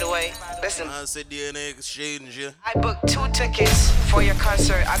music, by the way. Listen, I said DNA exchange, yeah. I booked 2 tickets for your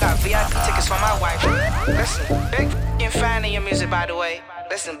concert. I got VIP tickets for my wife. Listen, big fan of your music, by the way.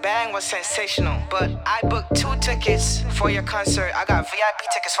 Listen, Bang was sensational, but I booked 2 tickets for your concert. I got VIP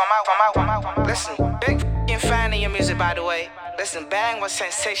tickets for my. Listen, big fan of your music, by the way. Listen, Bang was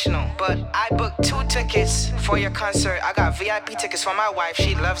sensational, but I booked 2 tickets for your concert. I got VIP tickets for my wife.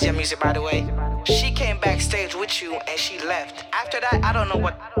 She loves your music, by the way. She came backstage with you and she left. After that, I don't know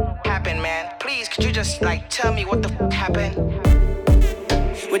what happened, man. Please, could you just like tell me what the happened?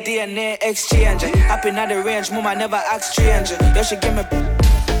 With DNA exchange, up in the range, mom, I never asked stranger. You should give me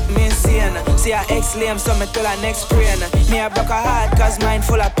insane. See her ex lame, so me tell her next brain. Me I broke her heart, cause mine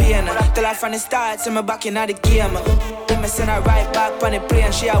full of pain. Tell her from the start, see me back in the game. Then me send her right back on the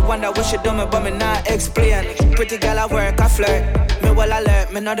plane. She a wonder what she do me, but me not explain. Pretty girl I work, I flirt. Me well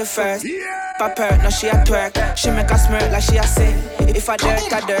alert, me not the first. Pop her, now she a twerk. She make a smirk like she a sing. If I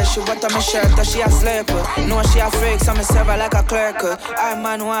dirt, I dirt. She want on my shirt, cause she a slurper. No, she a freak, so me serve her like a clerk. I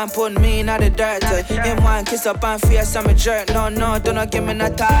man want put me in the dirt. Him want kiss up and face, so me jerk. No, do not give me no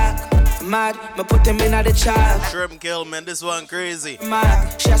talk. Mad, me put him in the child. Shrimp kill, man, this one crazy.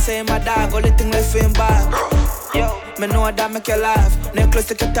 Mad, she a say my dog, only thing left him back. Yo, me know that make you laugh. Necklace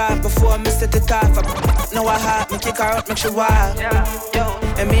to the top before I miss it the top. Know I hot, me kick her out, make she wild. Yo,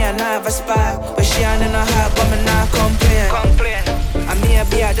 and me and I have a spark, but she ain't in a hot, but me not complain. And me a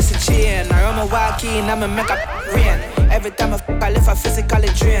be just a chain. I run my walk in, I me make a rain. Every time I fuck, I left her physically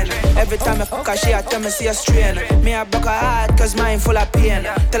drained. Every time I fuck her, she a tell me see a strain. Me a broke her heart, cause mine full of pain.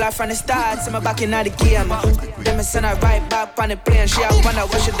 Tell her from the start, see me back in the game. Then me send her right back on the plane. She a wonder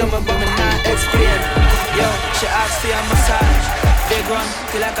what she do me, but me not explain. Yo, she asked for a massage. Big run,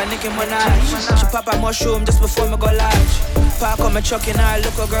 feel like a Nicki Minaj. She pop a mushroom just before me go large. Park on my truck in her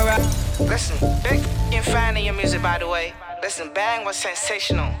local garage. Listen, big fan of your music, by the way. Listen, Bang was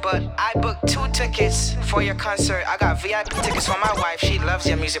sensational, but I booked 2 tickets for your concert. I got VIP tickets for my wife. She loves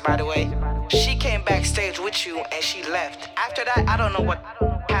your music, by the way. She came backstage with you and she left. After that, I don't know what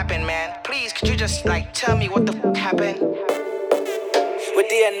happened, man. Please, could you just like tell me what the happened? With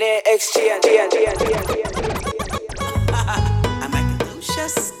DNA exchange. I'm a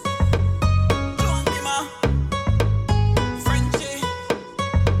caduceus.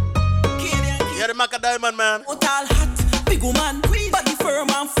 Yeah, the Maca Diamond, man. Total hot, big woman, body firm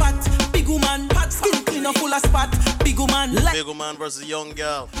and fat. Big woman, hot skin clean and full of spot. Big woman, Big woman versus young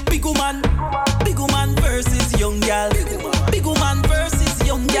girl. Big woman versus young girl. Big woman versus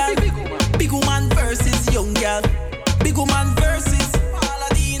young girl. Big woman versus young girl. Big woman versus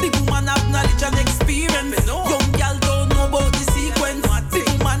Paladin. Big woman have knowledge and experience. Young girl don't know about the sequence. Big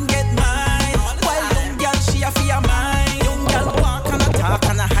woman get mine, while young girl she a fear mine. Young girl walk and a talk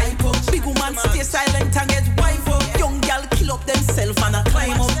and a hype up. Big woman stay silent and get wife up. Young girl kill up themselves and a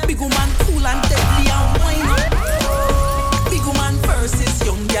climb up. Big woman cool and deadly and wine up. Big woman versus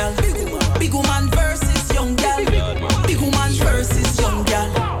young girl. Big woman versus young girl. Big woman versus young girl.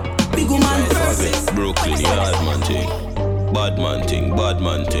 Big woman versus Brooklyn yard man thing. Bad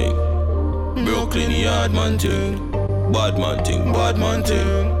man thing. Brooklyn yard man thing. Bad man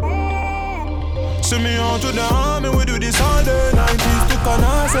thing. Send me on to the army, we do this all day. 90s to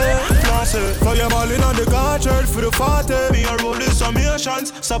Canase, flash it. Fireballing on the car church for the 40. Me a roll this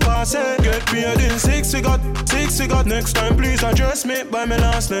summations, so pass it. Get paid in 6 we got. Next time please address me by my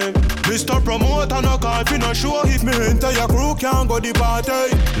last name. Mr. Promoter, no call for no show. If me enter your crew, can't go the party.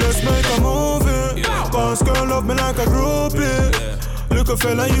 Let's make a movie, cause girl love me like a groupie. Look a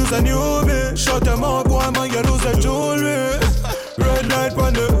fella use a newbie. Shut them up, boy, man, you lose the jewelry. Red light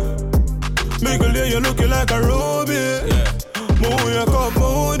on the Miguel, you looking like a ruby. Move your cup,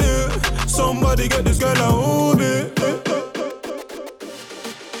 move it. Somebody get this girl a hoodie.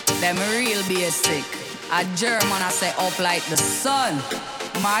 Them real basic. A German, I say up like the sun.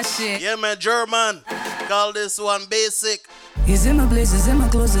 My shit. Yeah, man, German. Call this one basic. He's in my place, he's in my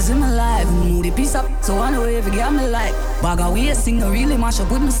clothes, he's in my life. Moody piece up, so I know if you get me like. Bag of wasting, no really mash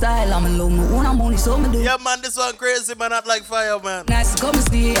up with my style. I'm alone, no one, I'm only so me do. Yeah, man, this one crazy, man, not like fire, man. Nice to come and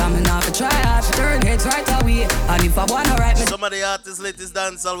see, I'm enough to try hard. Turn heads right away, and if I wanna write me. Some of the artists, latest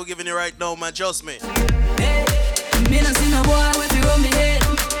dancehall we're giving you right now, man, trust me. Hey, me no see no boy with you run me head.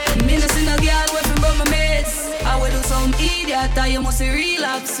 Me no see no girl with you run my mates. I will do some idiot, I you must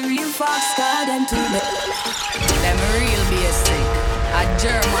relax, real fast, cause them too bad. Them real basic. A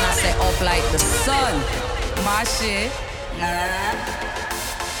German, I say up like the sun. My shit. Nah.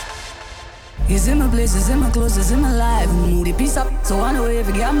 He's in my place, he's in my clothes, he's in my life. Move the piece up, so I know if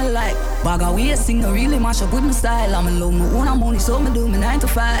you get me like. Bag of ways, sing no really mash up with my style. I'm alone, my own, I'm only so me do me 9 to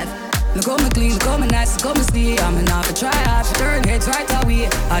 5. Look how me clean, look how me nice, look how me stay. I'm enough to try hard, to turn heads right away.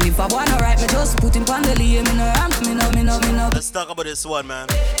 And if I wanna write, me just put him on the lane. Me no ramp, me no. Let's talk about this one, man.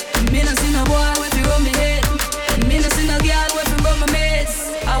 Me no see no boy with you run me head. Me no see no girl with you run my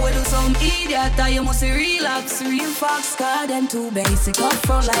mates. I will do some idiot, I you must see relapse, real fox. Cause them too basic, up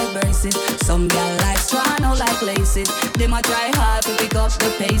front like braces. Some girl like strong, out like laces. They might try hard to pick up the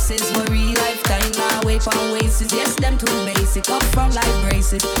paces. But real lifetime now, wait for wastes. Yes, them too basic, up front like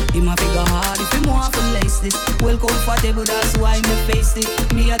braces. He might figure hard if you want to lace this. Well comfortable, that's why me face it.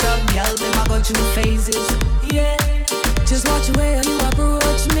 Me a dog girl, them I go through phases. Yeah. Just watch the way you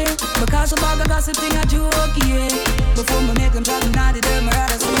approach me. Because about the gossip thing I joke, yeah. Before me make them try to not it, them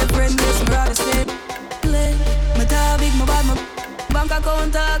rather stay friendless, me rather stay play. Me talk big, me bad, me bank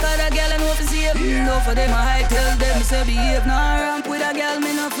account talk. Got a girl and hope to see it. No for them, I tell them, me say behave. Nah ramp with a girl,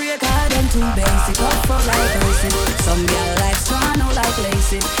 me no afraid. Cause them too basic, up front like racing. Some girl like strong, out like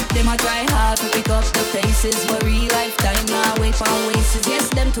laces. They might try hard to pick up the faces. But real lifetime, nah wait for wastes. Yes,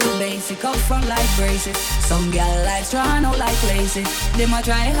 them too basic, up front like braces. Some girl like strong, out like laces. They might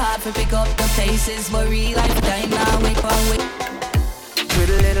try hard to pick up the faces. But real lifetime, nah wait for wastes.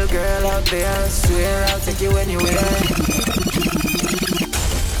 Pretty little girl out there, I swear I'll take you anywhere.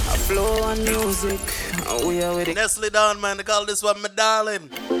 I flow on music, we are with it. Nestle down, man, they call this one my darling.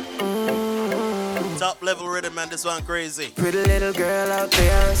 Top level rhythm, man, this one crazy. Pretty little girl out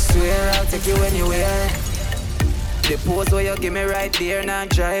there, I swear I'll take you anywhere. The pose where you give me right there, now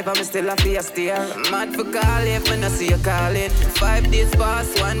drive, I'm still a fear steer. Mad for call if I see you calling. 5 days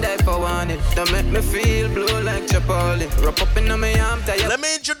pass, 1 day for one it. Don't make me feel blue like Chipotle. Wrap up in my arm, tired. Let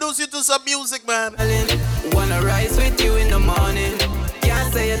me introduce you to some music, man. Wanna rise with you in the morning.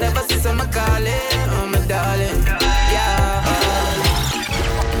 Can't say you never see some calling. Oh my darling, yeah.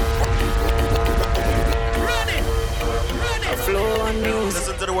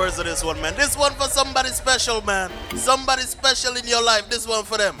 Listen to the words of this one, man. This one for somebody special, man. Somebody special in your life. This one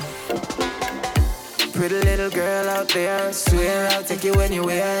for them. Pretty little girl out there, I swear I'll take you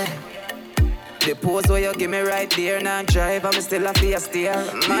anywhere. The pose where you give me right there, now drive, I'm still a fear steer.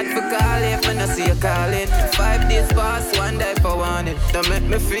 Mad for call if I see you calling. 5 days pass, 1 day for one it. Don't make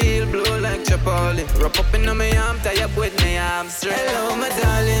me feel blue like Chipotle. Wrap up in my arm, tie up with my arms straight. Hello, my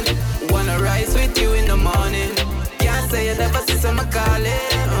darling. Wanna rise with you in the morning. Can't say you never see some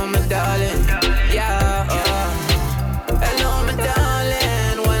calling. Oh, my darling, yeah. Hello, my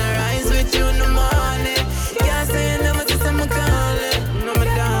darling. Wanna rise with you in the morning. Can't say you never see some calling. No, my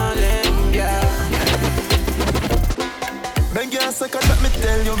darling, yeah. Beg you a second, let me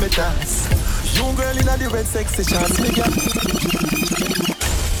tell you my task. You girl in the red sexy chance, me girl.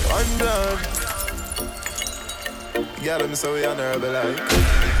 I'm done. Girl, I'm so honorable like.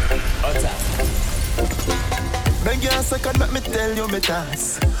 Beg you a second, let me tell you my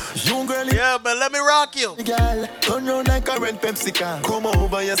task. You girl, yeah, but let me rock you. Girl, turn round like a red Pepsi can. Come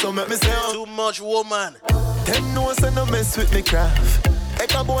over here, so make me say too much woman. Them know say no mess with me craft.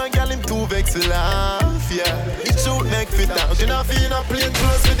 Eka boy and girl him too vex to laugh, yeah. The truth make fit out. You not feel no plain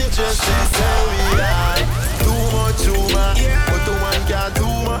clothes with the dress. She say we are too much human, but the one can't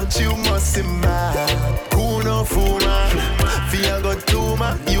too much. You must see mad. Who no fool man? Feel got too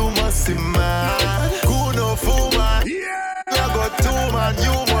man. You must see mad. Who no fool man? You got too man.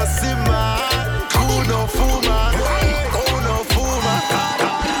 You must see mad. Who no fool man? Who no fool man?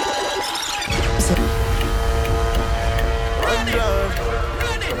 Run love.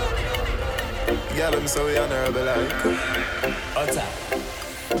 Girl, I'm so honorable like.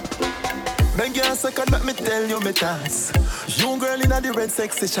 Beg you a second, let me tell you my task. You girl in the red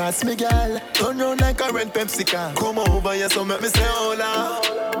sexy shots, me girl. Turn round like a red Pepsi can. Come over here, so make me say hola.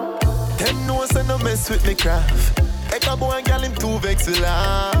 Them know say no mess with me craft. Eka boy and girl him too vex to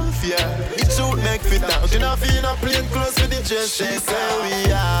laugh, yeah. The truth make fit out. You not feel no plain clothes with the dress. She say we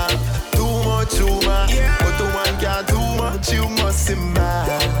have too much humor, but the one can't too much. You must see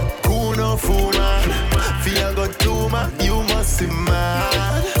mad. Who no fool man? Feel got too man. You must see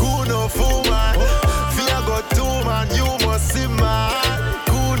mad. Who no fool man? Feel got too man. You must see mad.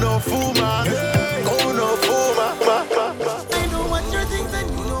 Who no fool man? Who no fool man? I know what you think and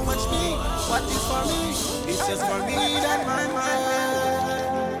you know what's me. What is for me? It's just for me that my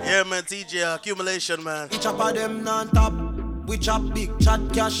mind. Yeah, man, TJ, accumulation, man. Each up of them non-top. We chop big, chat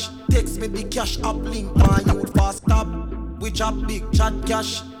cash. Text me the cash up link. My youth fast stop. We chop big, chat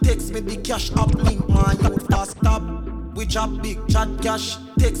cash. Text me the cash up link. My youth fast stop. We chop big, chat cash.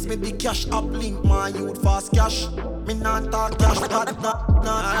 Text me the cash up link. My youth fast cash. Me not talk cash, but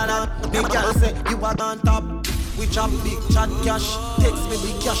no. Me girl say you are on top. We chop big chat cash. Text me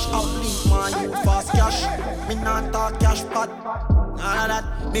the cash out link, man, you fast cash. Me not talk cash, but that.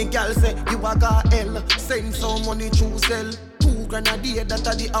 Me girl say you a got L. Send some money through sell. $2 grand a day, that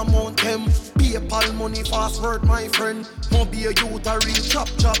a the amount them. PayPal money fast word, my friend. Mo be a youth a real chop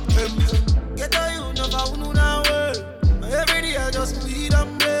them. Get a you never who now work. Every day I just feed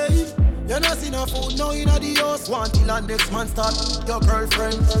and play. You not see no food now in the house. Want till and next man start your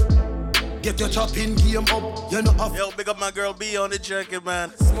girlfriend. Get your chopping game up. You know have. Yo, big up my girl B on the jacket,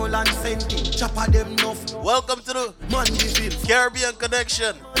 man. Small and senti, chopper them enough. Welcome to the MizFitz Caribbean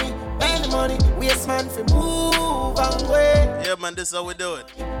Connection. Make money, waste man for move away. Yeah, man, this is how we do it.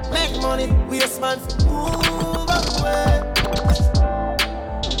 Make money, waste man for move away.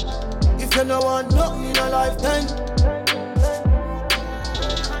 If you no want nothing in a lifetime,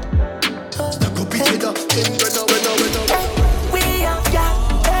 stack up each other. We have got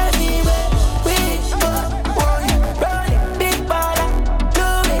everywhere. We go, rolling, big bada,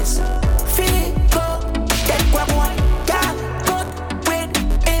 Louis, Figo, take what one, got good with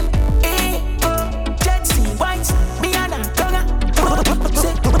him, ego, Jetsi, Whites, me and a gunner,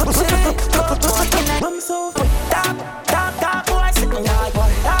 I'm so top boys,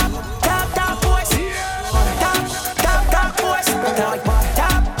 top boys,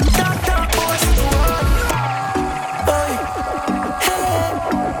 top boys,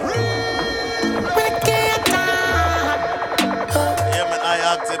 Yeah, man, I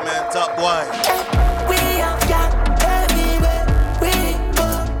acted, man, top boy. we have got everywhere. We go,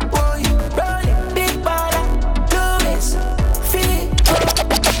 boy, rolling, big bada, Louis, Figo,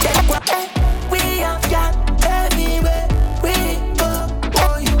 take what we have got everywhere. We go,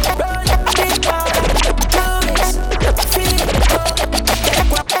 boy, rolling, big bada, Louis, Figo, take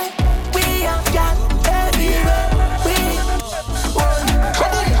what we have got everywhere. We go,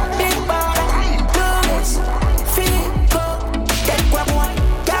 rolling, big bada, Louis, Figo, take what one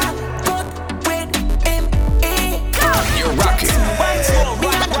got good with him. You're rocking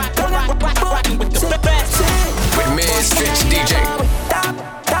with MizFitz DJ. Top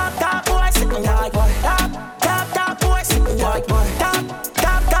boys, top boys, top boys,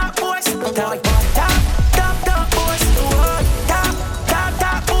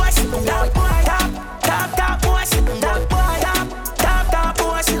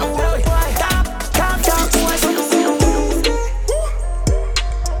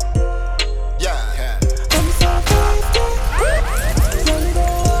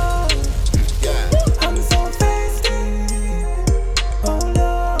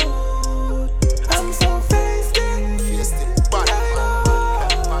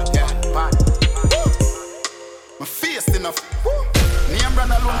 My face enough. Name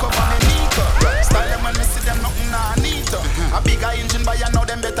brand alone cover me Nico. Style them when me see them nothing nah need to. A bigger engine but you know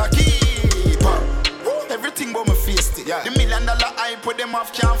them better keep up. Everything but my face it. The $1 million hype with them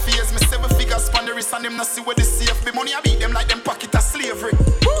off can't face. Me 7 figures span the wrist and them not see where they safe. Me money I beat them like them pocket of slavery.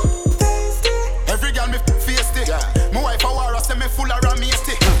 Every girl me face it. My wife a war say me full of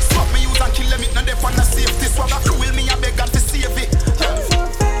ramasty. Swap me use and kill them it no dep on the safety. Swag a cruel me a beg God to save it.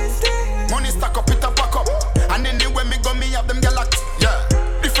 Money stack up it a pack up. And then when me go me have them get locked.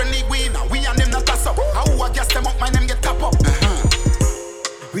 Different league we now. We and them not pass up. How I gas them up my name get tap up.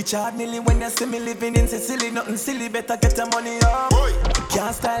 Richard Millie when they see me living in Sicily. Nothing silly, better get the money up. Boy.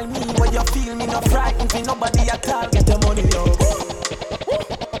 Can't style me when you feel me not frightened. For nobody at all, get the money up.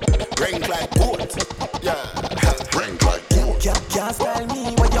 Rank like goat. Rank like goat. Can't style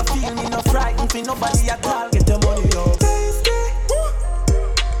me when you feel me not frightened. For nobody at all, get the money up.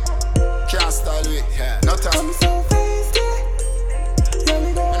 Can't style it, no time. I'm so feisty. Here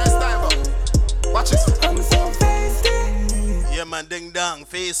we go. Watch this. I'm so feisty. Yeah, man, ding dong,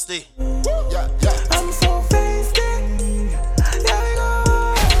 feisty. I'm so feisty. Here we go.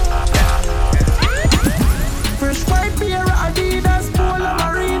 fresh white pair of Adidas, Polo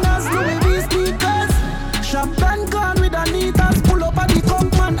Marinas, Louis V sneakers. Shop and gone with Anitas, pull up at the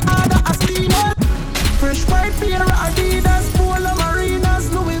company, order a steamer. Fresh white pair of Adidas, Polo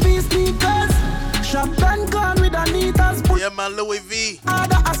Marinas, Louis V sneakers. Shop and gone with Anitas, pull Yeah, man, Louis V.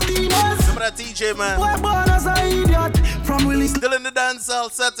 order a steamers. Remember that TJ, man? Boy, born as an idiot from Willie. Still in the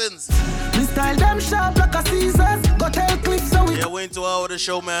dancehall settings. We style them sharp like a Caesars. Go tell Cliff so we. Yeah, we into our the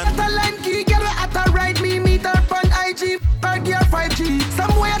show, man. At a line key, girl, at a right me meet her on IG. Her gear 5G.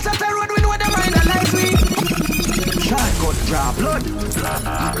 Somewhere at the road, we know them mind a like me. Shotgun drop blood.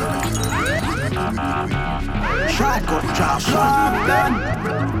 Shotgun drop blood.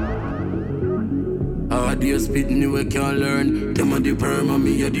 Oh, the you spitting, you can't learn. Them are the perm, and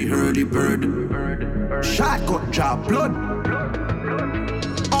me are the hurdy bird. Shotgun drop blood.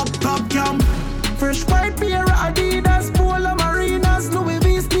 Up top cam. Fresh white pair of Adidas, Polo Marinas, Louis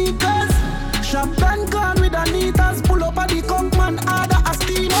V sneakers. Shop and gun with Anitas, pull up at the Conkman, order a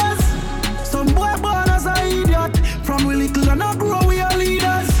steamers. Some boy born as a idiot. From we little and I grow, we are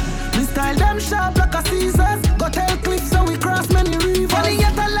leaders. We style them sharp like a Caesars. Got tell clips so we cross many rivers. Funny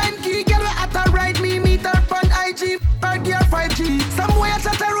yet a line key, girl we at a ride me, meet her on IG, her gear 5G. Some boy at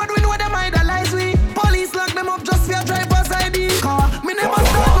the road, we know them idolize we. Police lock them up just for a driver's ID. Car, me never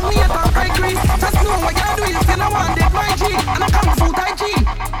start with me at a right crease. Just know what you do if you don't want it, my G. And I come foot IG.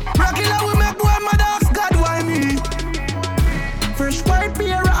 Regular we make boy my dogs, God why me? Fresh white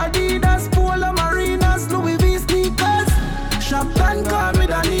pair of Adidas, Polo Marinas, Louis V sneakers. Shop and car with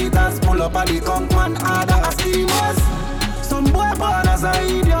Anitas, pull up at the Conkman, order a steamers. Some boy born as a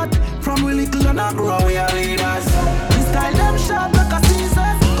idiot. From we little and I grow, we are leaders. We style them sharp like a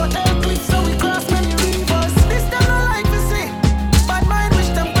Caesars. Got air clips so we cross many rivers. This them no like we see. Bad mind wish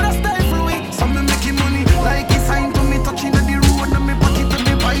them could have stifle we. Some me making money like it's sign to me. Touching at the road and me pocket to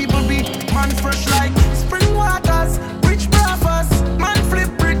the Bible beat. Man fresh like spring waters. Rich brothers. Man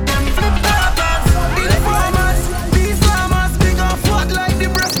flip brick them flip daughters. Informers. These farmers big off what like the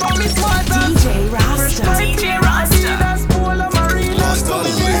breast for me smarters. DJ Rasta. DJ Rasta. Polo Marina.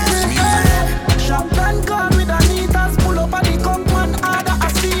 Shop and gun with Anitas, pull up at the Conkman, order a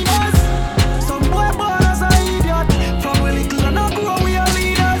steamers. Some boy born as a idiot. From we little and I grow, we are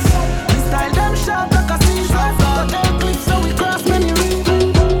leaders. We style them sharp like a Caesars. Got air clips so we cross many rivers.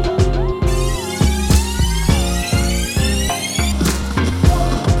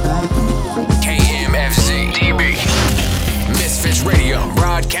 KMFZ DB MizFitz Radio,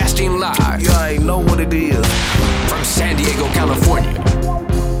 broadcasting live. Yeah, I know what it is. From San Diego, California.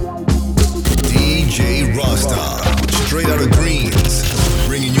 DJ Rasta, straight out of Greens,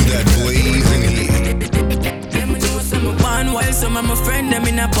 bringing you that blazing heat. Born wild, some of my friend them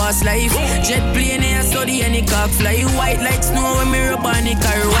in a past life. Jet plane, I study any cock fly. White like snow when me rub on the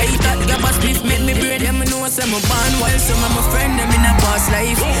car. White that gabba spliff make me brain. Them know some born wild, some of my friend them in a past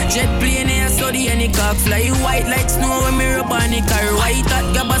life. Jet plane, I study any cock fly. White like snow when me rub on the car. White that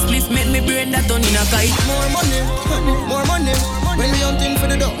gabba spliff make me brain that on in a kite. More money, more money. When we hunting for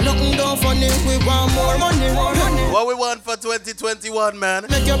the dog, nothing don't funny. We want more money, more money. What we want for 2021, man?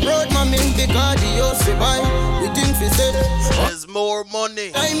 Make your proud mommy because the house we buy. We think we said there's more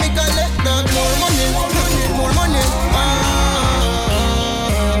money. I make a let that more money, more money.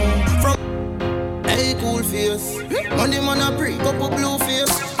 From hey cool face, money man a pre, couple blue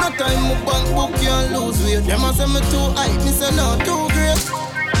face. No time my bank book can't lose weight. Them a say me too high, me say no too great.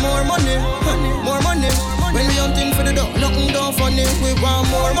 More money, more money. When we hunting for the dog, nothing don't funny. We want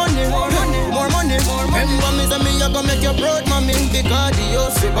more money, more money, more money. Remember me say me a go make you proud, mommy, because the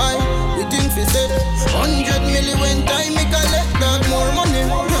house we buy. We think we said 100 million when time we collect that. More money,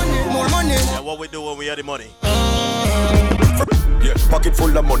 more money. Yeah, what we do when we have the money? Yeah, pocket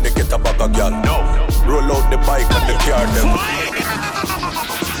full of money, get a bag of gal. No, roll out the bike and the car them.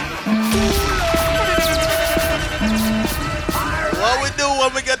 What we do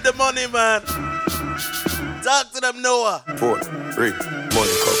when we get the money, man? Talk to them, Noah. Phone, ring,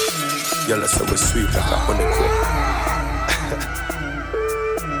 money come. Y'all say we sweet like a honeycomb.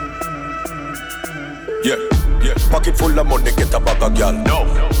 Yeah, pocket full of money, get a bag of gal. No,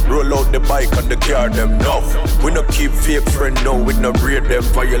 roll out the bike and the car them. No, we no keep fake friend, no, we no raid them.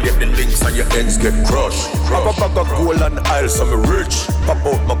 Violate the links and your ends get crushed. Have a bag of gold and aisles, so me rich. Pop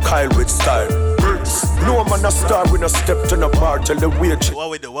out my Kyle with style. No man a star, we no step to the bar till the wage. What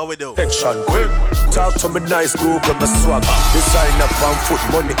we do? Action quick. Talk to me nice, go with my swag. Design up and put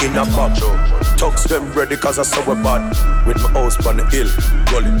money in a bag. Tucks them ready cause I saw a bad. With my house on the hill,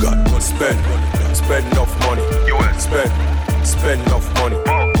 golly God. Spend enough money. Spend enough money.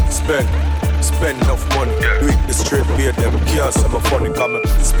 Spend enough money. Do it the straight way, them can't say my funny. Come and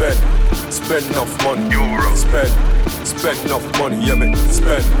spend enough money. Spend enough money, yeah me.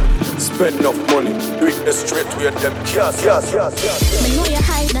 Spend enough money. Do it the straight way, them can't. Me know you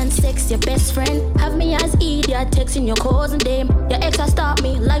hide and sex your best friend. Have me as idiot texting your cousin them. Your ex a stop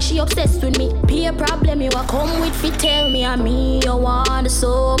me like she obsessed with me. Be a problem you a come with fi tell me and me you want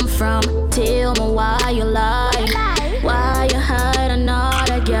something from. Tell me why you lie. Why you hide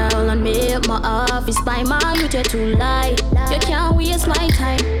another girl and make my office by man with you too lie. You can't waste my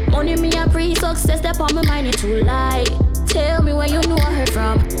time. Money me a pre-success step on my mind you too lie. Tell me where you know her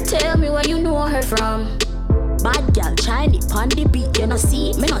from. Tell me where you know her from. Bad girl, shiny pon the beat, you know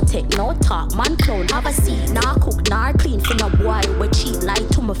see. Me not take no talk, man clown have a seat. Nah cook, nah clean for no boy we cheat. Lie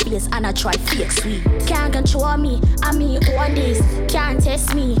to me my face and I try fake sweet. Can't control me, I mean own this. Can't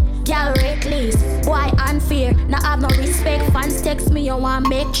test me, girl reckless. Boy unfair, not have no respect. Fans text me, you want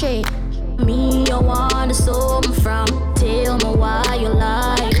make trade. Me, you want something from. Tell me why you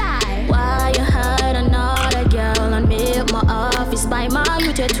lie. Why you hide another girl and make my office by my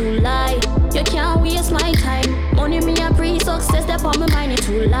youth, you too lie. You can't waste my time. Money me a pre-success, that on my mind, you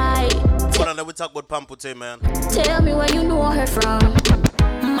too lie. Hold on, we talk about Pampute, man. Tell me where you know her from.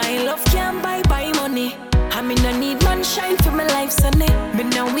 My love can't buy money. I mean I need man shine for my life, sonny. Me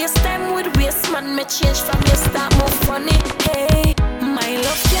now waste time with waste man. Me change from your start more funny. Hey, my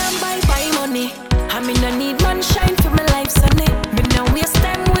love can't buy money. I mean I need man shine for my life, sonny. Me now waste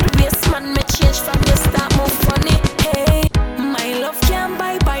time with waste man. Me change from your start more funny. Hey, my love can't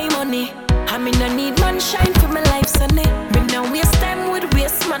buy money. I mean I need man shine for my life, sonny. Me now waste time with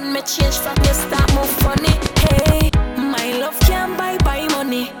waste man. Me change from your start more funny. Hey, my love can't buy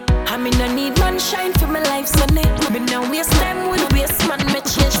money. I mean I need man shine for my life, sonny. Me now waste time with waste man. Me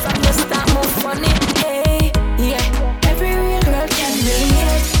change from your start more funny. Hey, yeah, every real girl can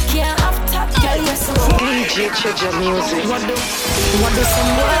relate. Can't have top girl, yes so DJ change your music. Want do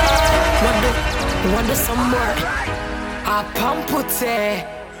some more? Want do some more? A Pampute.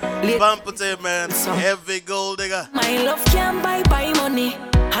 Pampute, man. Heavy gold digger. My love can't buy money.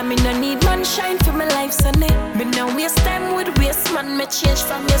 I mean I need man shine for my life, sonny. Me now waste time with waste man. Me change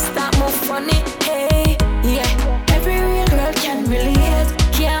from your start more funny. Hey, yeah, every real girl can relate.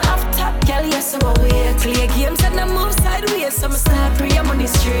 Can't have top girl, yes so I wait. Play games and I move sideways, so I start free your money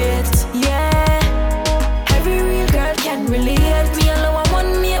straight. Yeah, every real girl can relate. Me alone I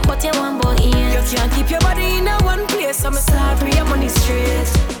want me, but you want boy in. You can't keep your body in a one place, so I start free your money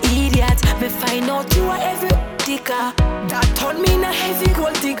straight. Idiot, me find out you are every digger. That turn me in a heavy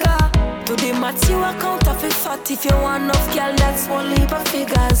gold digger. To the maths you account of it fat. If you want enough girl, that's one leap of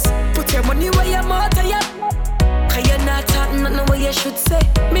figures. Put your money where your mouth and your cause you're not talking nothing what you should say.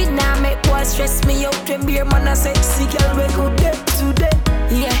 Me now make boys stress me out when beer man a sexy girl we go there today.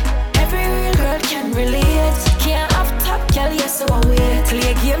 Yeah, every real girl can relate. Can't have top girl, yes so I wait.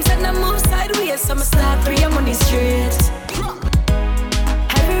 Play games and I move sideways, so I start free your money straight.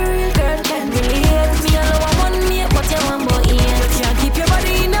 Every real girl can relate. Me alone I want me, but you want boy in. You can't keep your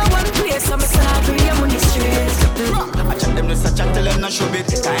body in a one place, so I start free your money straight. I chat them this, I chat till them not show it.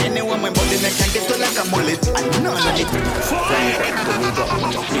 Cause anyone my body they can get to like a mullet. And none of it.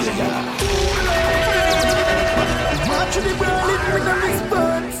 March to the burning with the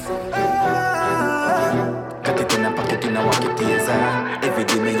response. Cut it in a pocket in a walk it is. Every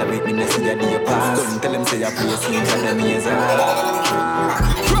day me a wait me see a day pass. Don't tell them say I play scenes and them is.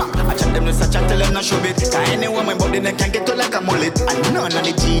 I chat them this, I chat till them not show it. Cause anyone my body they can get to like a mullet. And none of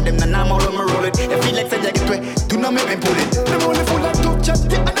the G them na now all me roll it. If feel like say I get way, do not make me pull it. Them only full of talk chat,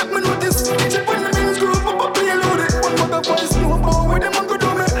 yeah, and that me notice. Chip on the men's group, up play loaded. One mother voice, no more with them and go do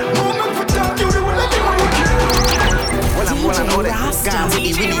me. Moment for talk, you the one that they want to. Well, I know that. Gone with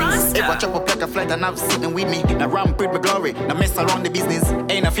the winnings. Ever chop up like a flight and have sitting with me. Now ramp with my glory. Now mess around the business.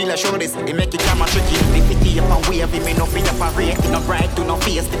 Ain't I feel I show this. It make it camera tricky. If it up and wave, it may not feel up and rake. It not bright, do not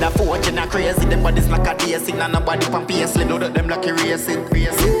face. Did I forge and I crazy. Them bodies like a DS. It not nobody pump PS. Let know that them like a race it.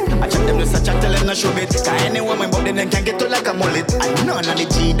 I check them this, I check tell them not show it. Cause anyone my body them can get to like a mullet. And none of the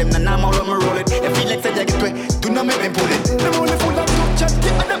G them na now all me roll it. If feel like say I get way, do not make me pull it. Them only full of talk chat,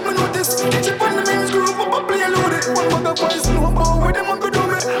 yeah, and that me notice. Chip on the men's group, up play loaded. One mother voice, no more with them and go do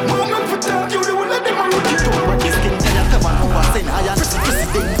me. Moment for talk, you the one that they want to. Don't work his skin, tell you come on, send iron.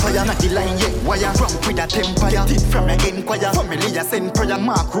 President fire, not the line yet. Wire from with a tempire. Get it from a inquire. Family a send prayer,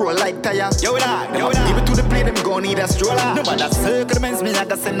 mark roll like tire. Yo da, give it to the play, them gon' need a stroller. Nobody circle the men's me, I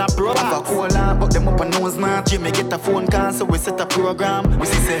got send a pro. Have a cola, but them up a nose man. Jimmy get a phone call, so we set a program. We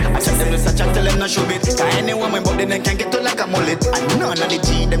say, I check them this, I check tell them not show it. Cause anyone my body them can get to like a mullet. And none of the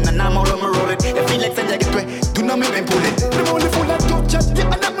G them na now all me roll it. If feel like say I get way, do not make me pull it. Them only full of talk chat,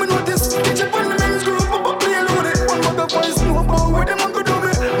 yeah, and that me notice. Chip on the men's group, up play loaded. One mother voice, no more with them and go do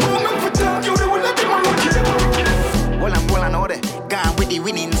me. Moment for talk, you the one that they want to. Well, I know that. Gone with the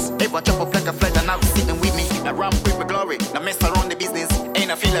winnings. Ever chop up like a flight and now sitting with me. Now ramp with my glory. Now mess around the business.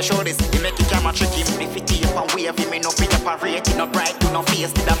 Ain't I feel I show this. It make it camera tricky. If it up and wave, it may not fit up and rate. It not bright, do not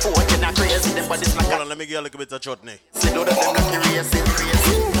face. Did I forge and I crazy. Them bodies like hold on, let me get a little bit of chutney. Say no, that them like crazy.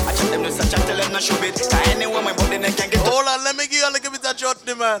 I check them this, I check tell them not show it. Cause anyone my body they can get. Hold on, let me get a little bit of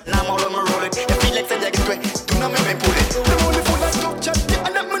chutney, man. Now I'm all on my roll it. If feel like say I get way, do not make me pull it. Them only full of talk chat, yeah,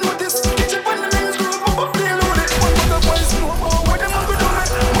 and that me notice. Chip on the men's group, up play loaded. One mother voice, no more with them and go do me.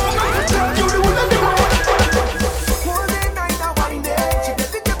 Moment for talk, you the one that they want to. One day night, I wind it. She get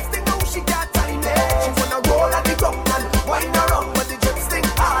the chips, they know she got time there. She wanna roll at the ground and wind around with the chips thing.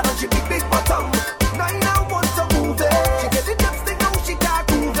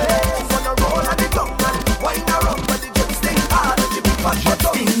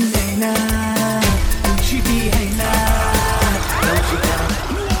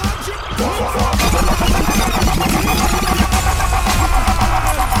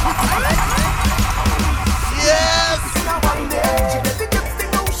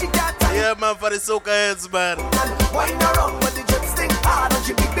 soca heads, man. Wine around with the jet stick hard and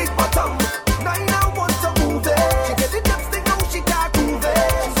she big bottom. Nina wants to move it. She get the jet stick now she can't move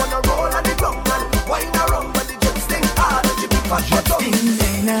it. She wanna roll on the ground and wine around with the jet stick hard and she big bottom.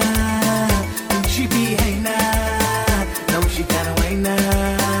 Nina, and she be hey now. Now she gotta wine now.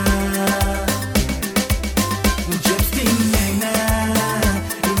 Jet stick Nina,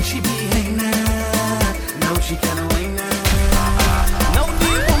 and she be hey now. Now she gotta wine now. Now the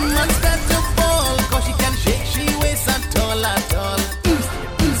woman start to fall 'cause she can shake, she waist and tall at all.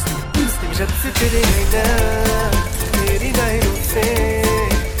 जब से तेरे नैना तेरी नैनों से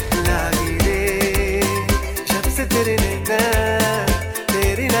लागी रे जब से तेरे नैना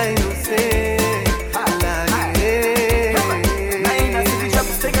तेरी नैनों से लागी रे Nina see the jump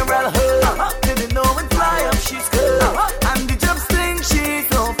sting around her didn't know when fly up she's good and the jump sting she's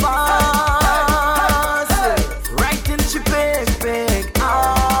so fast right in she big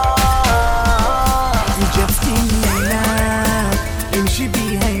the jump sting Nina and she be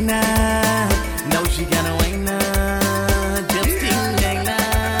hey now she gonna wine now, just sing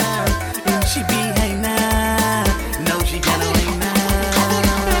now, and she be hey now, now she gonna wine now.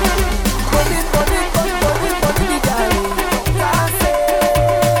 Body, darling, dance it.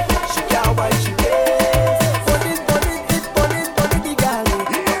 She got what she gets. Body, darling,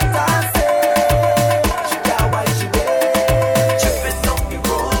 dance it. She got what she gets. Tripping on the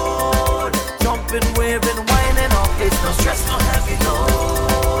road, jumping, waving, whining up. It's no stress, no heavy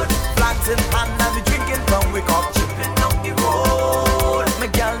load. Flags in hand. We come tripping down the road. My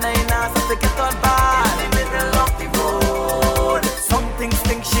girl Nina says to get on bad in the middle of the road. Something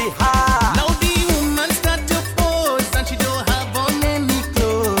stinks she hard. Now the woman start to pose and she don't have on any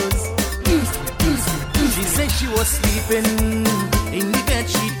clothes. She said she was sleeping in the bed,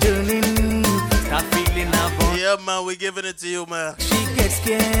 she turning. Start feeling up. Yeah, man, we giving it to you, man. She gets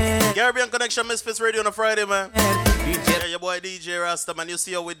scared. Caribbean Connection, MizFitz Radio on a Friday, man. Yeah, your boy DJ Rasta, man. You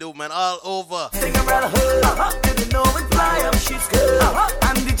see how we do, man. All over. Sing around her, didn't know when fly up she's good,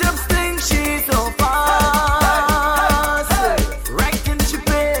 and the jump sting she's so fast, right in she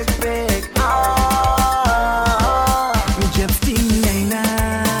big the jump sting Nina,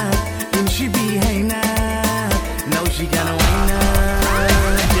 and she be hey now, now she gonna wine now.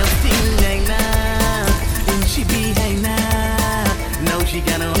 Jump sting Nina, and she be hey now, now she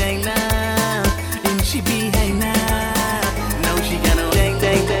gonna wine now, and she be hey now.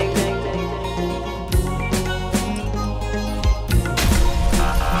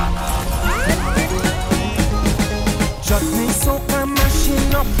 Chutney soca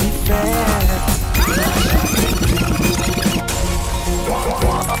mashing up the fat.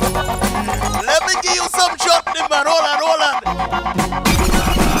 Let me give you some chutney, man. Hold on.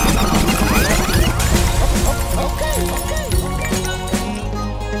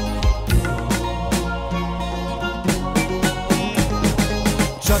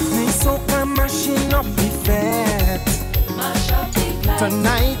 Chutney soca mashing up the fat.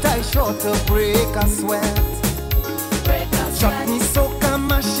 Tonight I sure to break a sweat. Chutney soca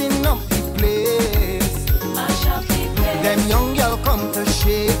mashing up the place. Them young girl come to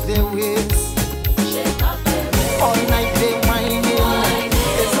shake their waist. All night they whining.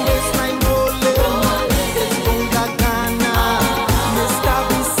 There's waistline rolling. There's Bunga Ghana. Mr.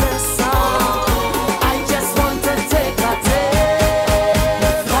 Bissessa. I just want to take a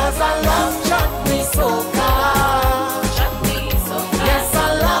taste. 'Cause I love chutney soca. Yes, I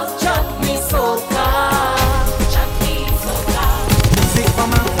love chutney soca. Music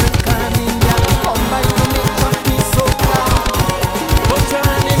from Africa and India. Combine to make chutney soca. Put your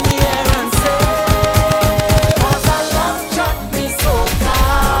hand in the air and say, 'cause I love chutney soca.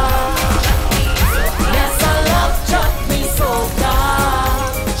 Yes, I love chutney soca.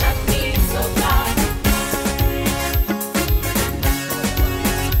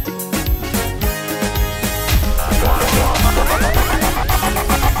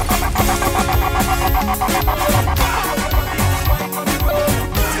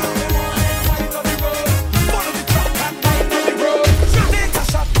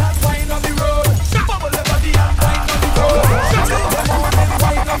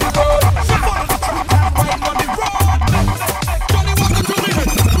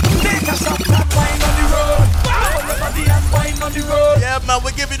 Yeah, man,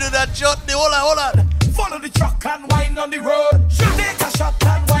 we giving you that chutney. Hold on. Follow the truck and wine on the road. Take a shot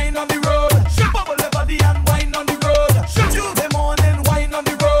and wine on the road. Bubble the body and wine on the road. Tuesday morning, wine on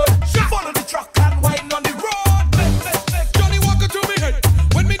the road. Follow the truck and wine on the road. Johnny Walker to me head.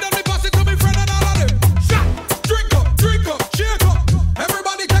 When me done me pass it to me friend and all of them. Drink up, shake up.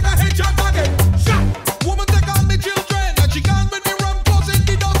 Everybody take a head shot again. Woman take on the children and she can't with me rum close in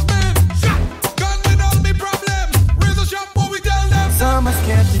the dustbin.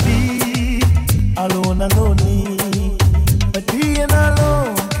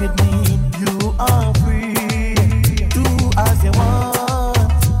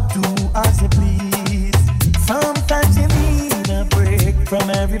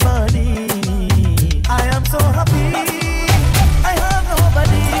 everybody. I am so happy. I have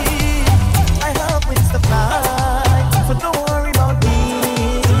nobody. I have wings to fly, so don't worry about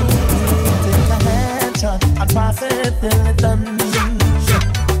me. Take a headshot and pass it till it's done.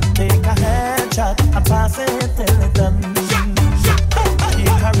 Take a headshot and pass it till it's done. Take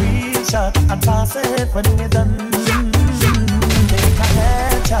a real shot and pass it when you're done. Take a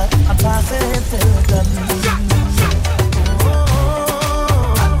headshot and pass it till it's done.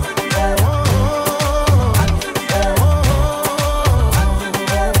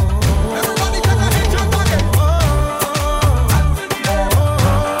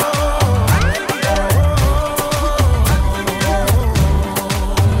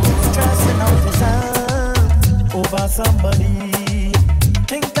 Somebody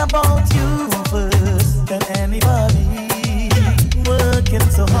think about you first than anybody. Working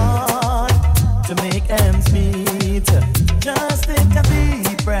so hard to make ends meet. Just take a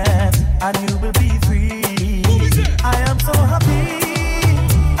deep breath and you will be free. I am so happy.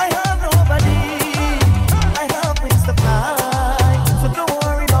 I have nobody. I have wings to fly, so don't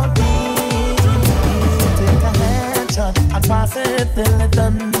worry about me. Take a headshot and pass it till it's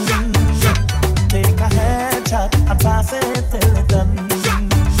done. Take a headshot and pass it till it's done.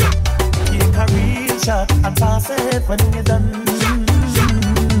 Take a real shot and pass it when you're done.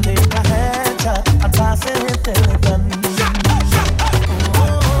 Take a headshot and pass it till it's done.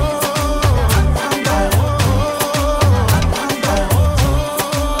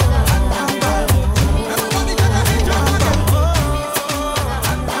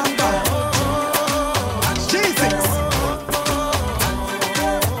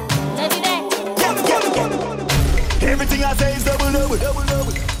 Everything I say is double double, double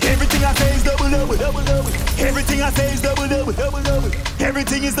double. Everything I say is double double, double double. Everything I say is double double, double double.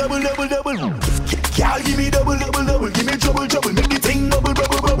 Everything is double double, double. Girl, give me double double, double. Give me trouble, trouble. Make the thing bubble,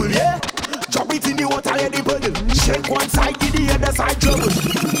 bubble, bubble. Yeah. Drop it in the water, let it puddle. Shake one side, give the other side trouble.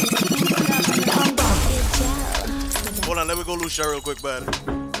 Hold on, let me go Lucia real quick, man.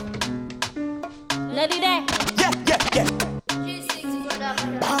 Lady there. Yeah, yeah, yeah.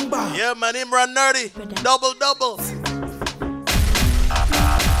 Bang, bang. Yeah, man, Imran Nerdy. Double, double.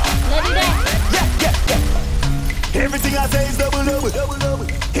 Lady there. Yeah, yeah, yeah. Everything I say is double, double, double, double.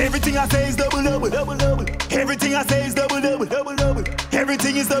 Everything I say is double, double, double, double. Everything I say is double, double, double, double.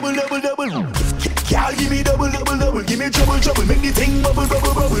 Everything is double, double, double. Girl, give me double, double, double. Give me trouble, trouble. Make the thing bubble,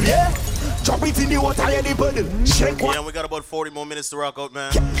 bubble, bubble. Yeah. Drop it in the water, let it puddle. Shake one. Yeah, we got about 40 more minutes to rock out,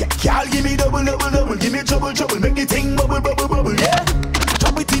 man. Girl, give me double, double, double. Give me trouble, trouble. Make the thing bubble, bubble, bubble. Yeah.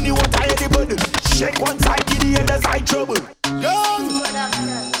 Drop it in the water, let it puddle. Shake one side, give the other side trouble. Young.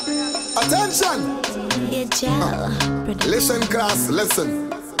 Attention. Listen, class, listen.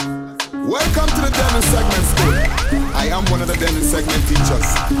 Welcome to the Dental Segment School. I am one of the Dental Segment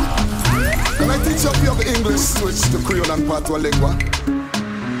teachers. Can I teach up your English switch to Creole and Patois Lingua?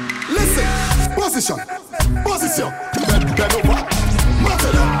 Listen, position, position, bend over,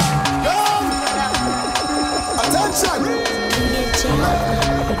 matter down. Attention.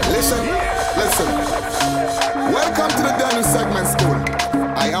 Listen, listen. Welcome to the Dental Segment School.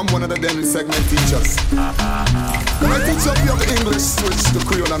 I am one of the Dental Segment teachers. Can I teach up your English switch to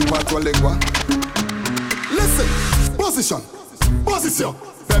Creole and Patois Lingua? Listen, position, position,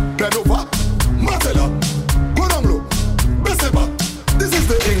 bend over, matter down, go down low, best back. This is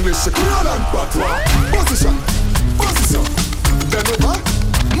the English Creole and Patois. Position, position, bend over,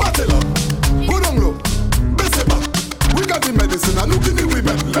 matter up, go down low, best back. We got the medicine and look in the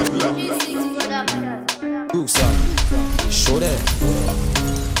women. Son, show them.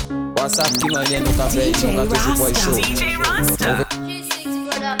 What's up, Kim? I know cafe. You know to boy show.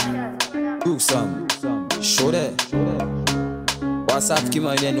 Son, show them. What's up, Kim?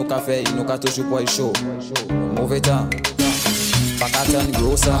 I know cafe. You know to boy show. Move it on. Pakatan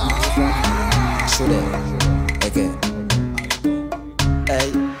grossa. Show them. Okay.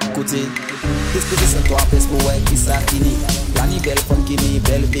 Hey, écoutez. Disposition toi pèse pour ouais qui ça fini. La ni belle femme qui ni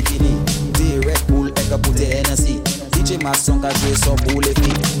belle bikini. Direct pool et bouteille Hennessy. DJ Masson qui joué son pour les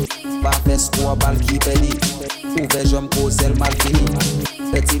filles. Pas fait score balle qui pédit. Ouvert j'aime cause elle mal fini.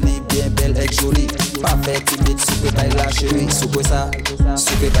 Petit ni bien belle et jolie. Pas fait timide soupe by la chérie. Soupe ça,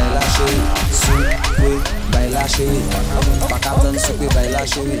 soupe by la chérie. Soupe by la chérie. Pas qu'attendre soupe by la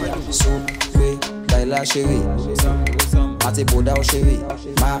chérie. Soupe by la chérie. Mate boda au chéri,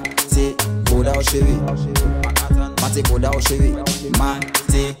 mate boda au chéri, mate boda au chéri,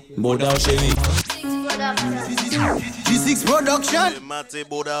 mate boda au chéri. G6 Production, mate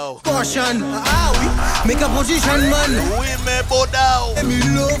boda. Caution, ah oui, make a position man. Oui, mais boda. Me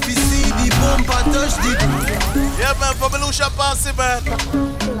love to see the bomb touch the. Yeah man, for me Lucia pass it man.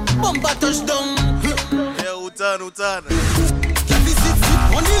 bumper touchdown. Yeah, Utan. Can we sit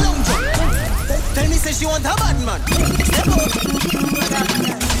on the long jump? Tell me say she want a bad man. Step up.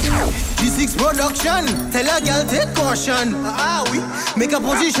 G6 production. Tell a girl take caution. We make a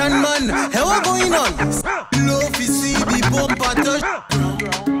position, man. How what going on? Love is see the bumper touch.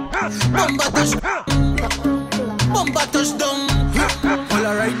 Bumper touchdown. All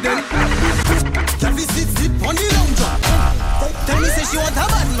alright then. Can we sit on the long jump? Tell me say she want a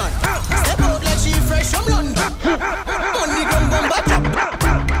bad man. Step out like she fresh from London. On the ground bumper chop.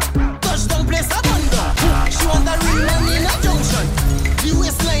 Touchdown place a bunda. She want a real man in a junction. The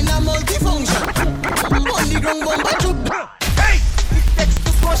waistline a multifunction. On the ground bumper chop. Hey! It takes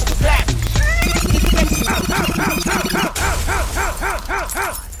too much to clap.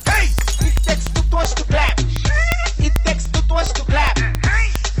 Hey! It takes too much to clap. It takes too much to clap.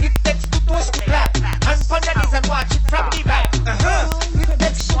 It takes too much to clap. And pon your knees and watch it from the back. It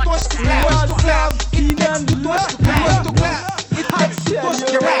takes too much to clap. It takes too much to clap. It takes too much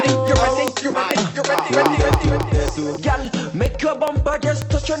to clap. You ready? Girl, make your bumper just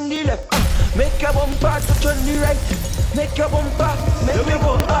touch on the left. Make your bumper touch on the right. Make your bumper,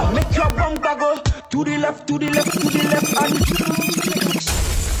 make your bumper go to the left, to the left, to the left.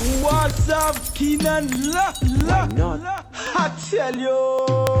 And what's up, Keenan? La. I tell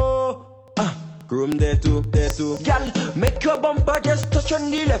you. Groom there too. Girl, make your bumper just touch on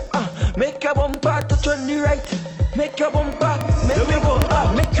the left. Make your bumper touch on the right. Make your bumper, make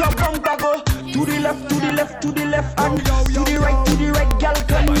your bumper go to the left, to the left, to the left, and to the right, girl.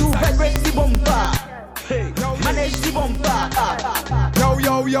 Can you vibrate the bumper? Hey, manage the bumper.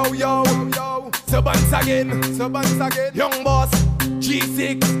 Yo. So once again, young boss,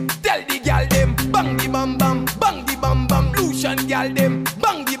 G6, tell the gal them, bang the bam bam, Lucian gal them,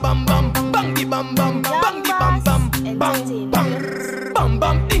 bang the bam bam, bang the bam bam, bang the bam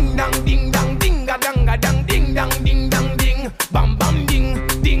bam, ding dang, ding dang, ding a dang a dang, ding dang, ding dang, ding, bam bam, ding,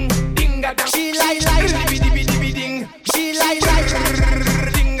 ding, ding a dang. She like, ding. She like,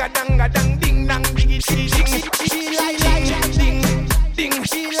 ding a dang, ding dang, ding, she like, ding, ding,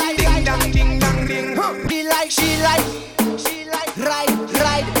 she like, ding dang, ding dang, ding. She like, ride. She like,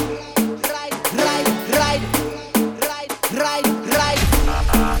 ride.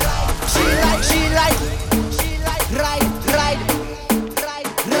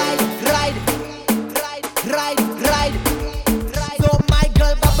 So my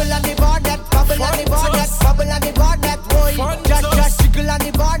girl bubble on the bonnet, boy. Just jiggle on the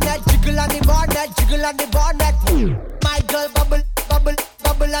bonnet. My girl bubble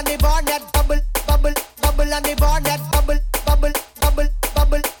on the bonnet, bubble on the bonnet, bubble.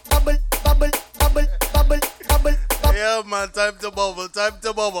 Yeah, man, time to bubble.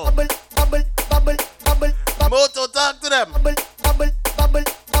 Moto, talk to them.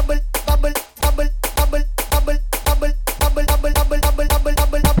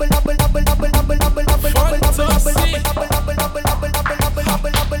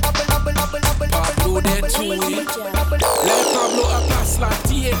 Let Pablo a place là,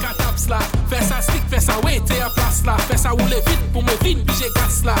 tiye ka taps là. Fais ça stick, fais ça wait à place là. Fais ça roule vite pour me vin, puis j'ai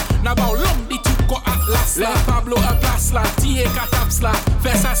gas là. N'a pas l'homme dit tout ko atlas là. Let Pablo a place là, tiye ka taps là.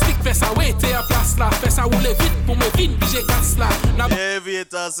 Fais ça stick, fais ça wait à place là. Fais ça roule vite pour me vin, puis j'ai gas là. Yeah,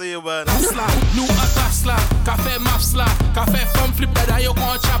 Vita, see you, man. Nous a taps là, café maps là. Café femme flip là, yo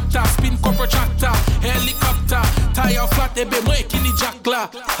kon chapter. Spin copper tractor, helicopter. Tire flat, ebe moi qui ni jack là.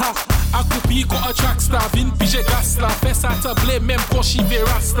 Ha, a coupi kon a trackstar. Vin, puis j'ai gas là. Fais ça table même quand j'y vais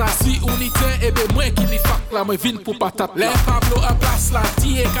rasta. Si on y tient, ebe moi qui ni fuck là. Moi vin pour patate. Les Pablo a place là,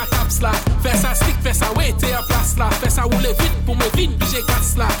 tiye ka taps là. Fais ça stick, fais ça wait à place là. Fais ça roule vite pour me vin, puis j'ai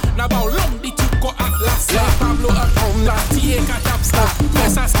gas là. N'a pas l'homme dit tout ko atlas là. Pablo a place là, tiye ka taps là. Fais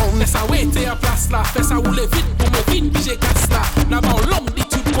ça wait à place là. Fais ça roule vite pour me vin, puis j'ai gas là. N'a pas l'homme dit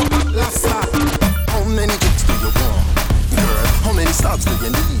tout ko atlas là. How many dicks do you want? Girl, how many stops do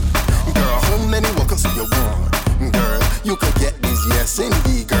you need? Girl, how many walkers do you want? Girl, you could get these, yes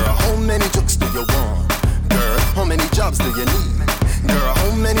indeed. Girl, how many jokes do you want? Girl, how many jobs do you need? Girl,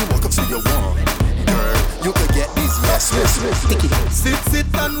 how many walkers do you want? Girl, you could get these, yes. Sit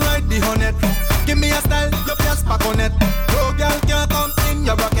and ride the hornet. Give me a style, your pants back on it. No girl can't come in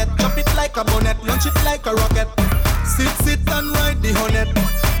your rocket. Chop it like a bonnet, launch it like a rocket. Sit and ride the hornet.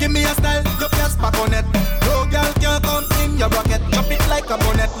 Give me a style, your pants back on it. No girl can't come in your rocket. Chop it like a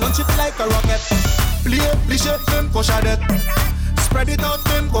bonnet, launch it like a rocket. Plié, même cochadette. Spread it out,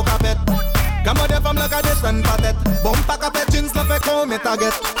 même cocapette. Gamma de femme like a descend patet. Bumpa capet, jeans la fait comme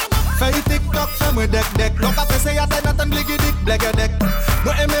target. Fais TikTok, fais-moi deck. Look à faire, y'a t'es n'attend bliggy dick, blague deck.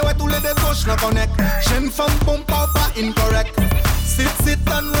 No aimé ouais tous les deux gauches, no connect. J'aime femme, pompe pas incorrect. Sit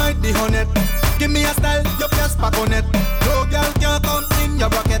and ride the hornet. Give me a style, you can't spark on it. No girl can come in your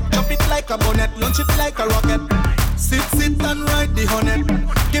rocket. Chop it like a bonnet, launch it like a rocket. Sit and ride the hornet.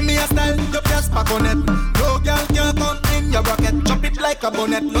 Give me a style, you can't spark on it. No girl can come in your rocket. Chop it like a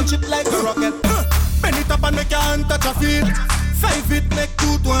bonnet, launch it like a rocket. Bend it up and make your hand touch your feet. 5 feet make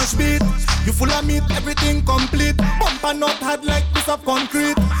 2 to 1 beat. You full of meat, everything complete. Bump and not hard like piece of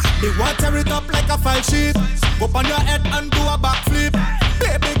concrete. The water it up like a file sheet. Go on your head and do a backflip.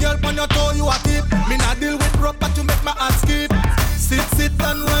 Baby girl, on your toe you a tip. Me not deal with rope, but you make my ass skip. Sit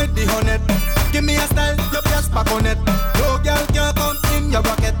and ride the hornet. Give me a style, you can't spark on it. No girl can come in your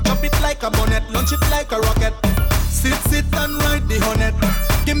rocket. Chop it like a bonnet, launch it like a rocket. Sit and ride the hornet.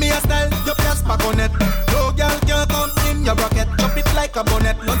 Give me a style, you can't spark on it. No girl can come in your rocket. Chop it like a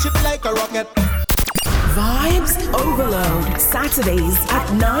bonnet, launch it like a rocket. Vibes Overload, Saturdays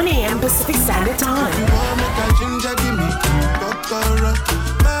at 9 a.m. Pacific Standard Time.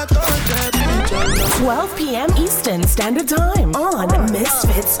 12 p.m. Eastern Standard Time on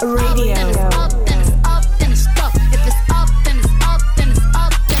MizFitz Radio.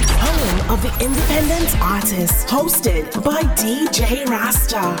 Home of the independent artist, hosted by DJ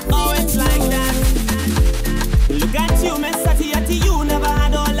Rasta. Oh, it's like that. Look at you, man, Satiati, you never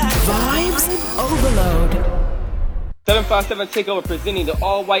had all that. Vibes Overload. 757 Takeover presenting the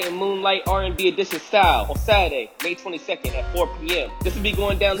all-white and moonlight R&B edition style on Saturday, May 22nd at 4 p.m. This will be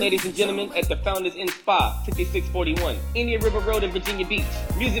going down, ladies and gentlemen, at the Founders Inn Spa, 5641, Indian River Road in Virginia Beach.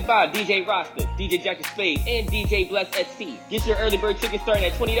 Music by DJ Rasta, DJ Jackie Spade, and DJ Bless SC. Get your early bird tickets starting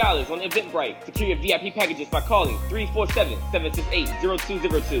at $20 on Eventbrite. Secure your VIP packages by calling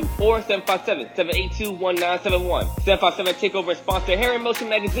 347-768-0202 or 757-782-1971. 757 Takeover sponsor Hair and Motion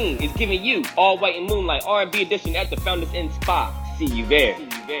Magazine is giving you all-white and moonlight R&B edition at the Founders Inn Spa. See you there. See you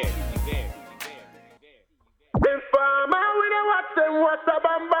there. See you there. If I'm out with a watch them, what's a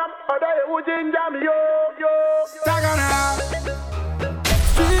bam bam? Or they would ginger me, yo. Tagana.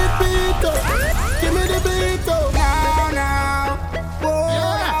 Street beat up. Give me the beat up. Now.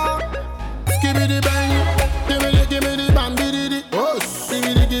 Yeah. Give me the bang. Give me the bam biddy. Oh, give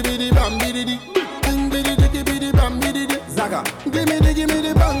me the bam biddy. Give me the bam biddy. Zaga. Give me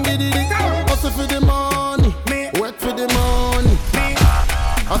the bam biddy. Also for the money. Work for the money. I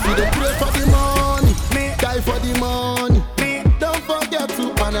see them pray for the money. Die for the money. Don't forget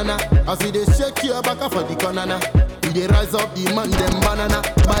to banana. I see they shake your back for the banana. We they rise up the man them banana.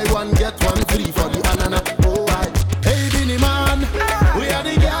 Buy one get one free for the anana. Oh I. Hey Binny man, we are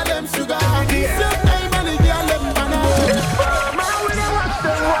the girl them sugar. Same time and the girl them banana. Man, we don't watch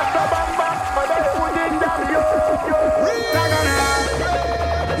them, what's a bam bam? Or they would ginger me, yo. Tagana.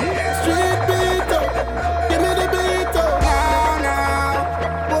 Street beat up. Give me the beat up.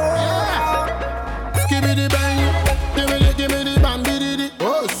 Give me the bang. Give me the bam biddy.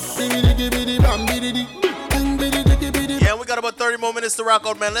 Oh, give me the bam biddy. Yeah, we got about 30 more minutes to rock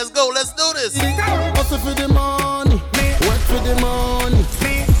out, man. Let's go. Let's do this. Hustle for the money. Work for the money.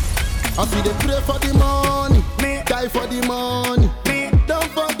 I see they pray for the money. Die for the money.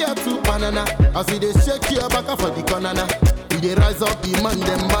 Don't forget to banana. I see they shake your back for the banana. We they rise up the man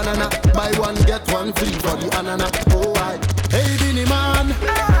them banana. Buy one get one free for the anana. Oh I. Hey Binny man,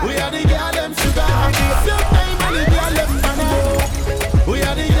 we are the girl them sugar. Same time and the girl them banana. We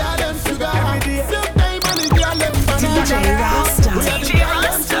are the girl them sugar. Same time and the girl them banana. DJ Rasta. We are the girl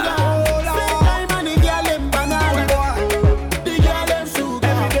them sugar. Same time and the girl them banana. The girl them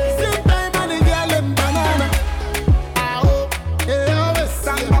sugar. Same time and the girl them banana. Ah oh, hey oh, we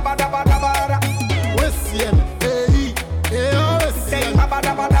see em. We see em. Hey, hey oh, we see em.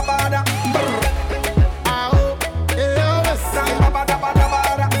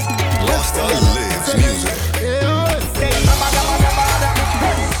 Rasta lives music.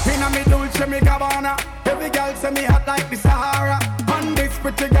 Inna me Dolce, me Gabbana. Every girl say me hot like the Sahara. And this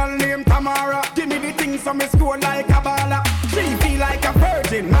pretty girl named Tamara. Give me the things so me score like a baller. She feel like a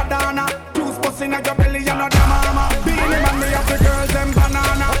virgin Madonna. Juice busting at your belly, you know the mama. Beanie man, me have the girls them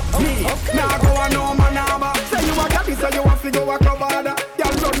banana. Me, now go a no manama. Say you a gaddy, so you have to go a clubbada.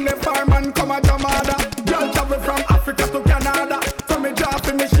 Girl run the farm and come a jamada. Girl travel from Africa to Canada. So me drop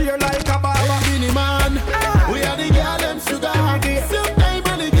in me share like a baba. Hey Binny man, we are the girl them sugar. Same time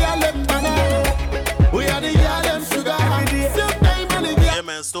and the girl them banana. We are the girl them sugar. Same time and the girl. Yeah,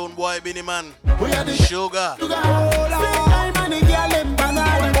 man, Stone Boy, Binny man. We are the sugar. Same time and the girl them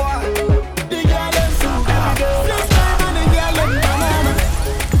banana. The girl them sugar. Same time and the girl them banana.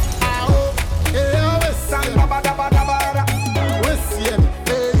 Ah oh, hey oh, we see em. We see em.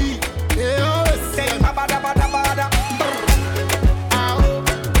 Hey, hey oh, we see em. Ah oh,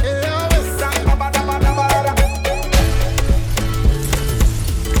 hey oh, we see em.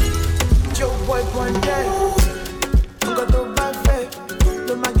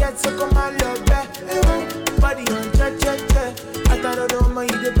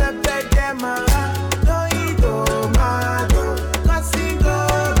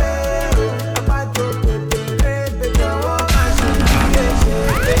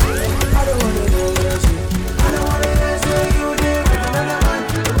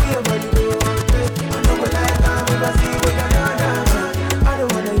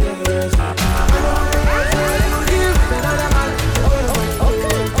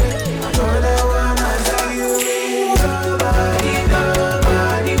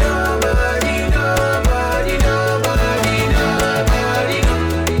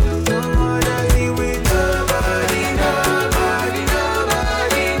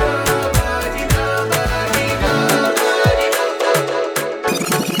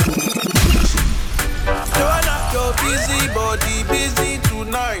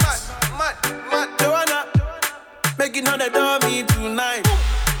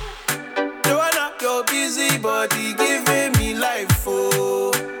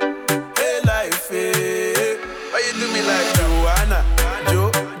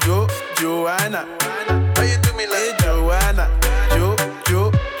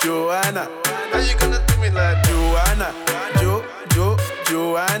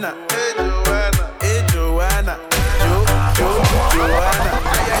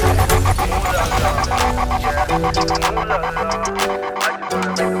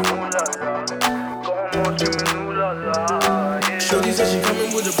 Shorty said she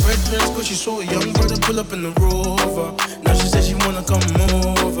coming with her brethren, cause she saw a young brother pull up in the Rover. Now she said she wanna come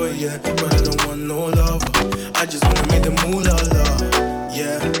over, yeah, but I don't want no lover. I just wanna make the moolah la,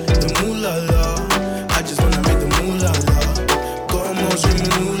 yeah, the moolah la. I just wanna make the moolah la. Go more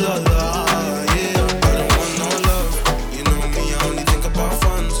screaming moolah la, yeah. I don't want no love. You know me, I only think about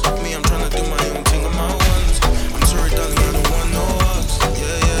funds. Me, I'm tryna do my own thing on my ones. I'm sorry, darling, I don't want no hugs.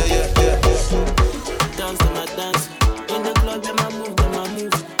 Yeah. Dance to my dance. In the club, them I move.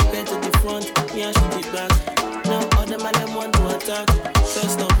 Head to the front, me I shoot it back. Now all them and them want to attack.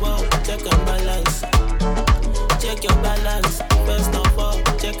 First of all, check and balance. Check your balance. First of all,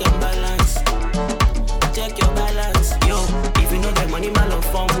 check and balance. Check your balance. Yo, if you know that money, my love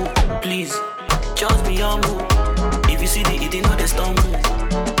fumble. Please, just be humble. If you see the eating, know they stumble.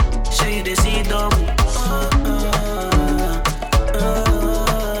 Show you they see it double.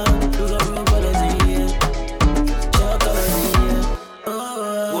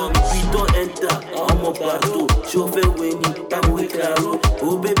 Chauffeur Winnie, I'm with Claro.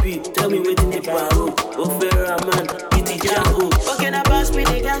 Oh baby, tell me waiting the paro. Oh Ferraman, Kitty Jago. Okay, now pass me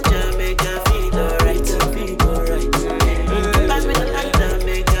the ganja, make her feel alright. Pass me the lighter,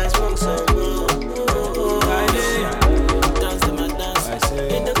 make her smoke some more. Dance to my dance.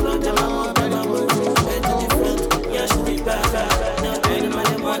 In the club, I'm head to the front, yeah, should be back. Now all the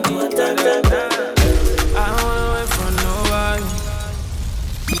man want to attack. I don't wanna wait for nobody.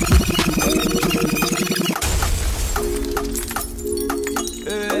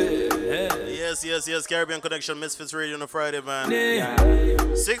 Yes, Caribbean Connection, MizFitz Radio on a Friday, man.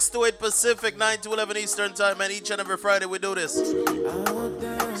 6 to 8 Pacific, 9 to 11 Eastern time, man. Each and every Friday we do this.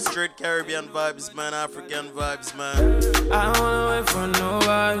 Straight Caribbean vibes, man. African vibes, man. I don't wanna wait for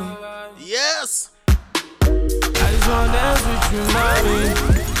nobody. Yes! I just wanna dance with you, mommy.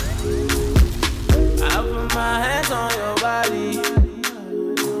 I put my hands on your body.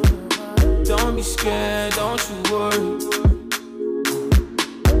 Don't be scared, don't you worry.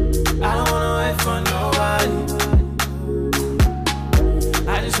 I don't wanna wait for nobody. I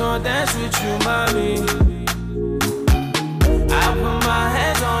just wanna dance with you, mommy. I put my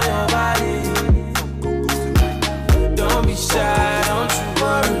hands on your body. Don't be shy, don't you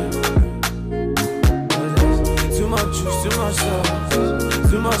worry. Too much juice, too much sauce.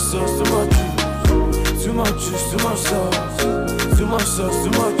 Too much sauce, too much juice. Too much juice, too much sauce. Too much sauce,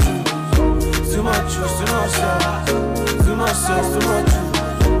 too much juice. Too much juice, too much sauce. Too much sauce, too much juice.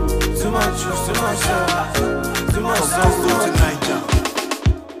 Too much juice, too much sauce. Too much sauce, too much juice.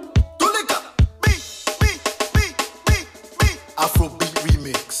 Afrobeat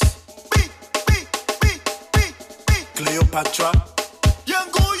remix. Cleopatra.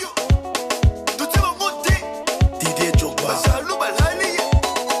 Yangoyo. Tutema Monte. DJ Jogba. Salu Balali.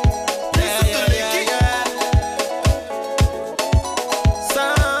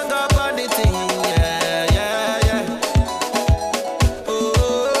 Sound up on the thing, yeah.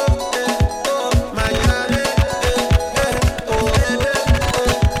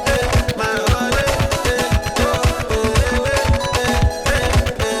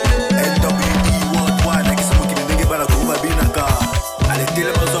 NWE worldwide, like smoking the nigga, but I go by being a car. I let tell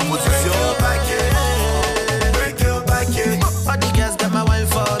them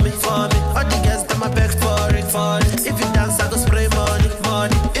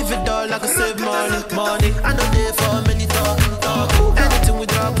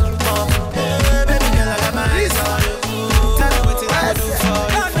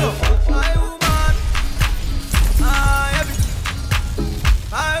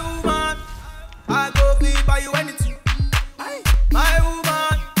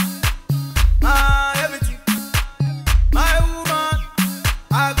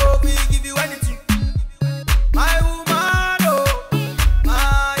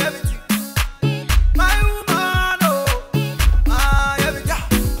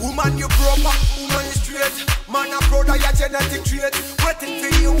that your genetic trait. Waiting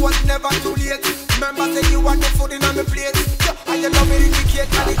for you was never too late. Remember say you want the food in on the plate. Yeah, and you love it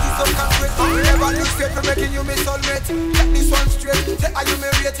indicate and it is so concrete. You never look straight for making you my soulmate. Get this one straight, say are you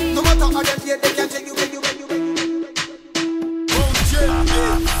married? No matter how them play, they can take you.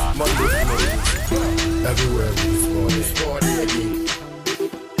 Everywhere we sport it again.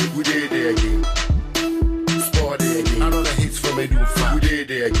 We did it again. Sport it again. Another hits from a new fan. We did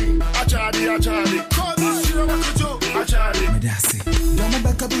it again. I Charlie. Call this shit what you do. I Charlie. Don't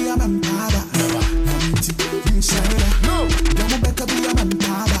back up your man, Baba. Never. No. Don't back up your man,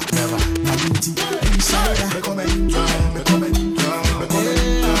 Baba. Never. Inside. Me coming.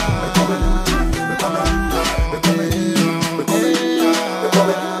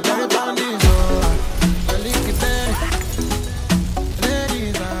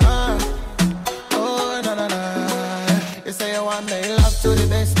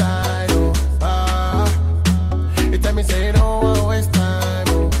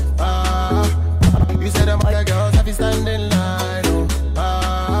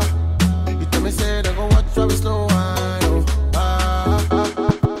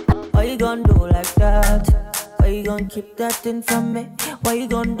 Keep that thing from me. Why you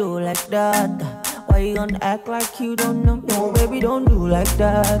gon' do like that? Why you gon' act like you don't know? No, baby, don't do like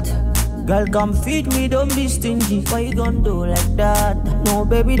that. Girl, come feed me, don't be stingy. Why you gon' do like that? No,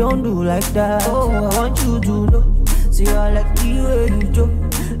 baby, don't do like that. Oh, I want you to know. See, I like the way you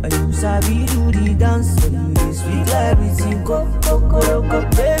jump. And you sabi do the dance. So you just sweet like everything. Go,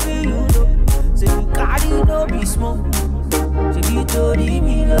 baby, you know. Say you got it, don't be small. She be told me,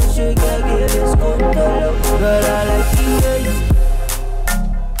 no shake, I get this control. Girl, I like the way you.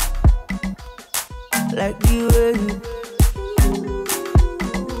 Like the way you.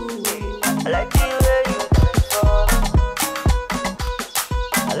 I like the way you dance.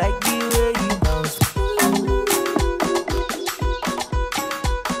 I like the way you bounce.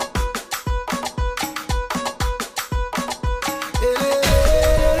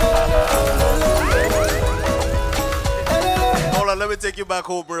 Let me take you back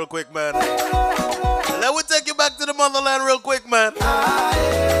home real quick, man. Let me take you back to the motherland real quick, man.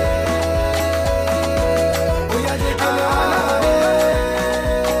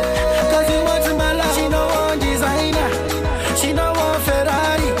 Cause you want my love. She no want designer. She no want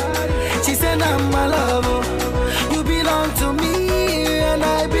Ferrari. She said I'm my lover. You belong to me and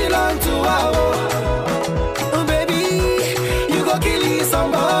I belong to her. Oh baby, you go kill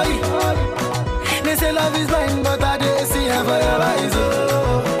somebody. They say love is blind, but I did see her for your eyes.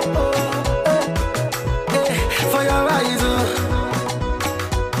 For your eyes.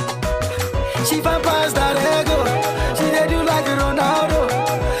 She vampires that ego. She did you like Ronaldo.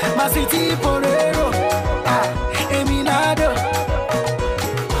 My city Porero. Eminado.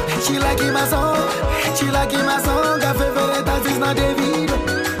 She like my song. She like my song. Her favorite dance is not Davido.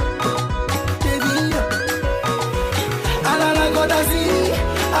 And I like what I see.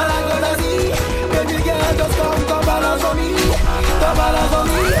 I like what I see. Baby girl, just come balance on me. Come balance on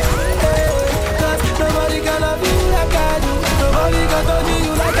me. Cause nobody can love you like I do. Nobody can touch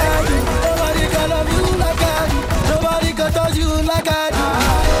you like I do. Nobody can love you like I do. Nobody can touch you like I do.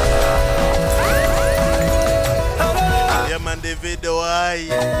 Yeah, man, the video, aye.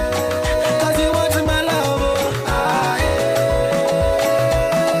 Cause you want my love,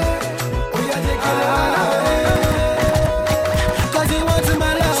 cause you want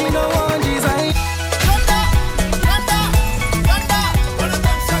my love, she no want design.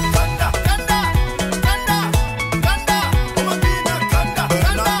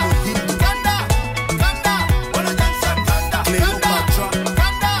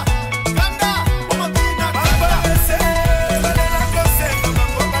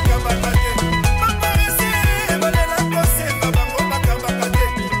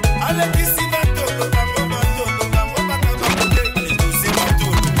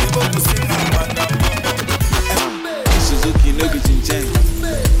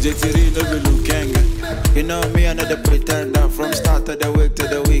 You know me, another pretender. From start of the week to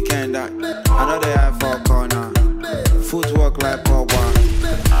the weekend. Another eye for a corner. Footwork like power.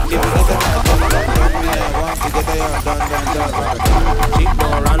 Give me the I want to get done. Sheep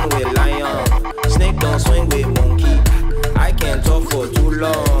don't run with lion. Snake don't swing with monkey. I can't talk for too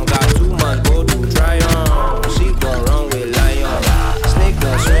long. Got too much go to try on. Sheep don't run with lion. Snake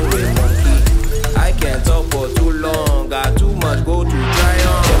don't swing with monkey. I can't talk for too long. Got too much go to try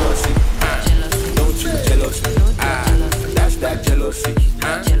on. Jealousy. Don't you jealous me? That's that jealousy.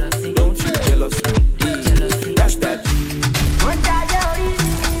 Don't you jealous me? That's that.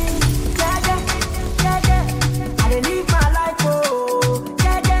 I live my life, oh.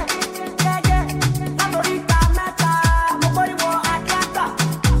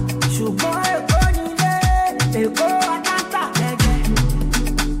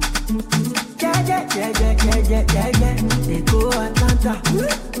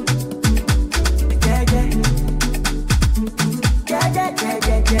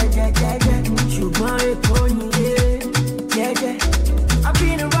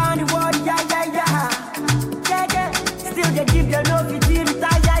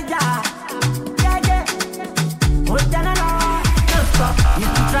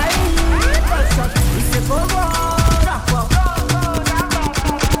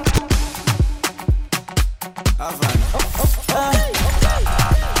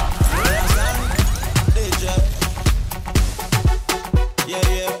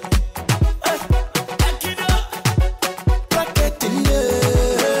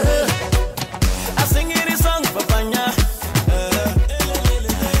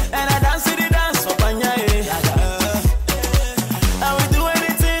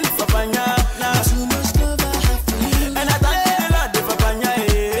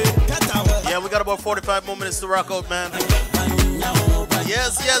 more minutes to rock out, man.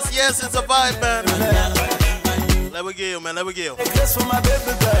 Yes, it's a vibe, man. Let me give you, man, let me give you. This for my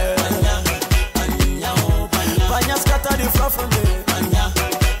baby girl. Panya scatter the fluff for me.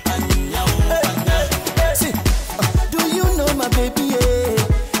 See, do you know my baby?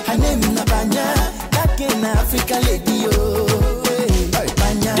 Her name is Panya, that in Africa lady.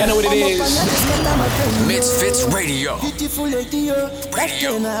 You know what it is? MizFitz Radio. Beautiful lady, that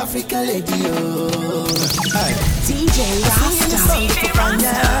in Africa lady. DJ Rasta.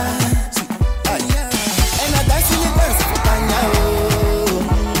 And I dance in the dance for Panya.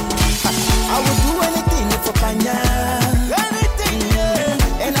 I would do anything for Panya. Anything,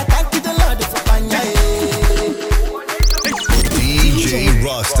 yeah. And I thank you the Lord for Panya. DJ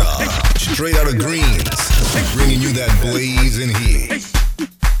Rasta, straight out of Greens, bringing you that blazing heat.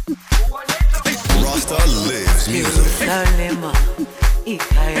 Rasta lives music. Salema,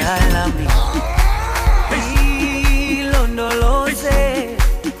 ikayalami, ilondoloze,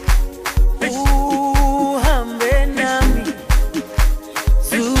 uhambe nami,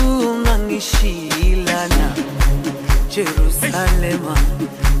 zungangishilana, Jerusalema,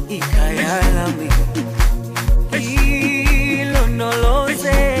 ikayalami,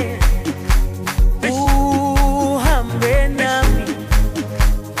 ilondoloze, uhambe nami,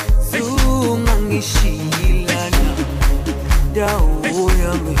 zungangishilana, dawo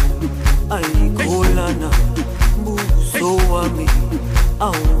yami, ayikolana, buso wami,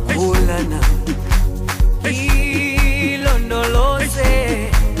 awukolana, ilondoloze,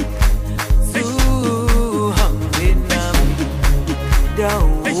 zuhambe nami,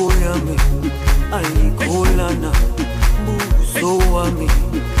 dawo yami, ayikolana, buso wami,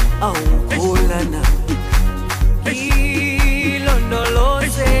 awukolana,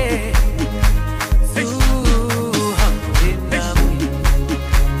 ilondoloze, zuhambe nami,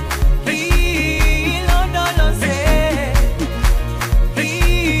 ilondoloze,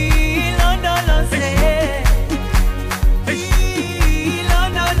 ilondoloze,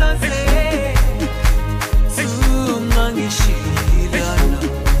 ilondoloze, zungangishilana,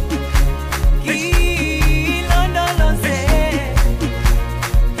 ilondoloze,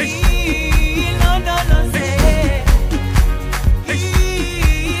 ilondoloze,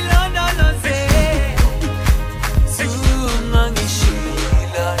 ilondoloze,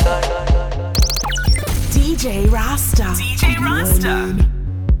 zungangishilana. DJ Rasta. DJ Rasta.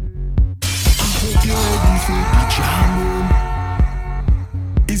 Hope you're ready for the jamming.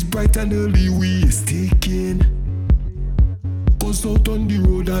 It's bright and early, we is taking. Cause out on the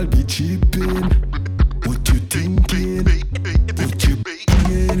road I'll be chipping. What you thinking? What you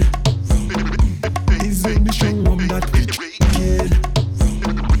thinking? It's only show one that we drinking.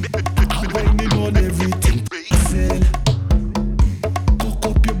 I'm grinding on everything. Cock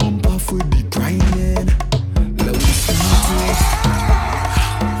up your bumper for the grinding. Let me start it.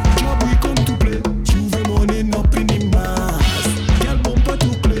 Job we come to play. Tuesday morning up in the mass. Girl bumper to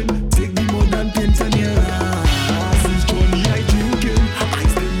clean. Take the more than 10 and your ass. It's Johnny I drinking. I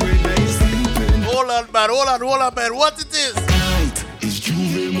stay when I sleeping. Hold on, man. What it is? Night is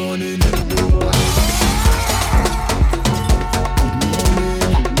Tuesday morning.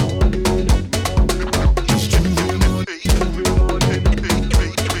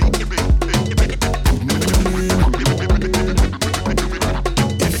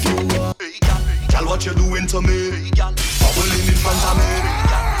 Girl, what you doing to me? Bubbling in front of me.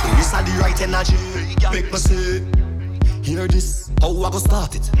 This are the right energy. Make me say, hear this, how I go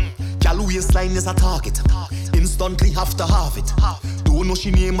start it. Girl, waistline is a target. Instantly have to have it. Don't know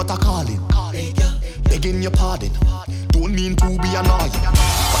she name what I call it. Begging your pardon. Don't mean to be annoying,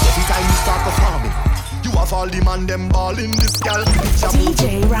 but every time you start performing, you have all the man them ball in this girl.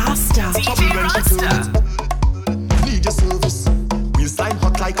 DJ Rasta. DJ Rasta. Need your service. Waistline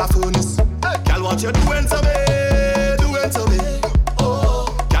hot like a furnace. Girl, what you doing to me? Doing to me. Oh,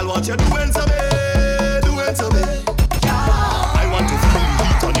 girl, what you doing to me? Doing to me. I want to feel the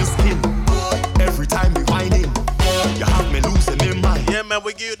heat on your skin. Every time we whining, you have me losing my mind. Yeah, man,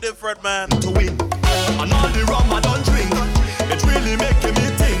 we give you different, man. To win, and all the rum I don't drink, it really making me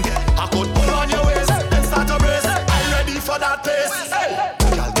think. I could pull on your waist and start a race. I'm ready for that pace. Hey,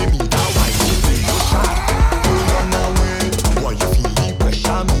 girl, give me that wine, give me your shot. You run away, boy, you feel the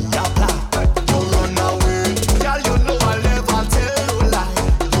pressure me apply. You run away, girl, you know I'll never tell no lie.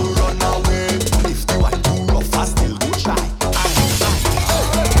 You run away, if the wine too rough, I still go try.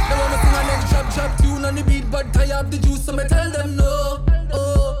 They wanna sing a next chop tune on the beat, but I have the juice, so me tell them no.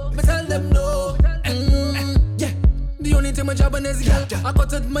 Oh, me tell them no. Yeah, the only thing my job on is girl. I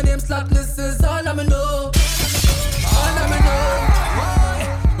got it, my name Slackness is all I know. All I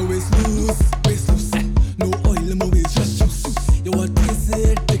know. Waist loose,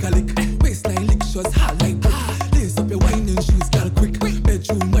 delicious, hot like brick. Lace up your wine and shoes, girl, quick.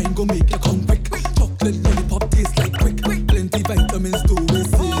 Bedroom wine go make you come quick. Chocolate lollipop taste like quick. Plenty vitamins to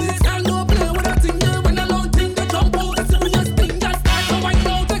resist. Girl, no play with that thing there. When a long thing they jump out, the serious thing just start to wind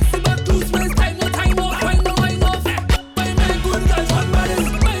out. Flexible cruise, waste time, no time off. Wind no wind off. My man, good girl, fun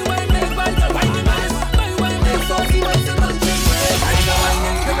bodies. My wine make vital, wine the maddest. My wine make saucy, wine the munchies. Wine the wine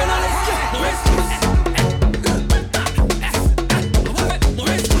and criminalist.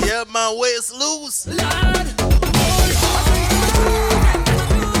 Yeah, my waist loose.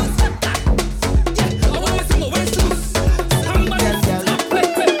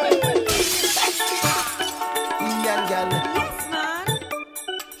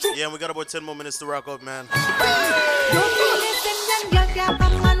 Yeah, we got about 10 more minutes to rock out, man.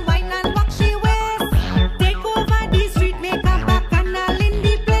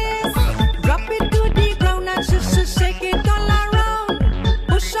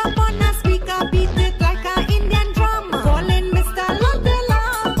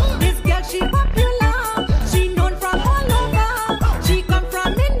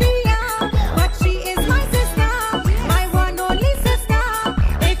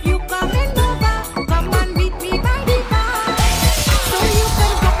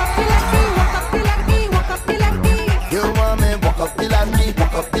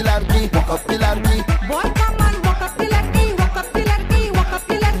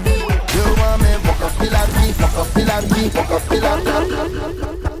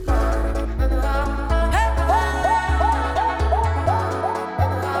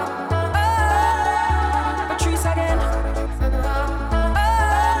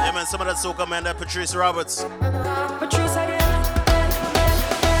 Yeah, man, some of that soca, man, that Patrice Roberts. Patrice again.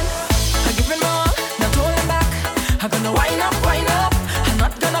 I'm giving more, not holding back. I'm gonna wind up, wind up. I'm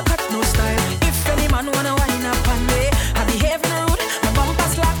not gonna cut no style. If any man wanna wind up on me, I behave rude, my bumper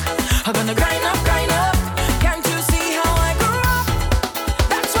slack. I'm gonna grind up, grind up. Can't you see how I grew up?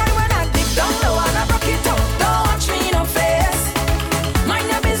 That's why when I dig down low and I rock it out, don't watch me in the face. Mind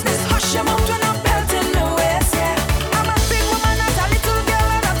your business, hush your mouth when I'm belting the waist, yeah. I'm a big woman, not a little girl,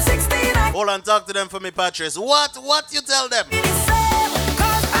 and I'm 16. Hold on, talk to them for me, Patrice. What you tell them?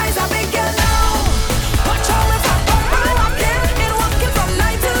 Cause eyes are big girl now. Watch how we fuck up my walking. In walking from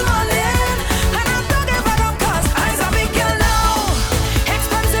night till morning. And I'm not ever wrong cause eyes are big girl now.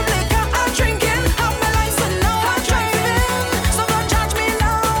 Expensive liquor I'm drinking. Have my license now I'm driving. So don't judge me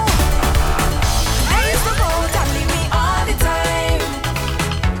now. They used to go out and leave me all the time.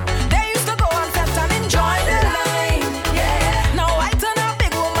 They used to go and fest and enjoy their life. Yeah. Now I turn a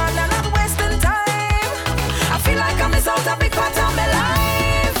big woman and not wasting time. I feel like I miss out a big part of my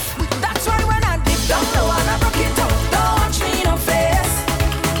life. That's why when I dip down low and I rock it out, don't watch me in the face.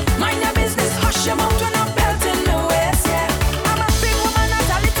 Mind your business, hush your mouth when I'm belting the waist, yeah. I'm a big woman, not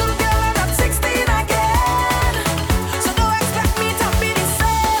a little girl, and I'm 16 again. So don't expect me to be the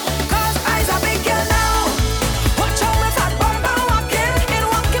same, cause eyes are big girl now. Watch how my fat bumper walking, in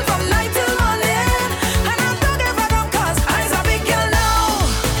walking from night till morning. And I'm not ever wrong cause eyes are big girl now.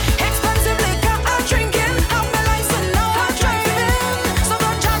 Expensive liquor I'm drinking, have my license now I'm driving. So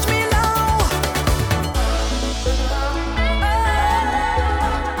don't judge me now.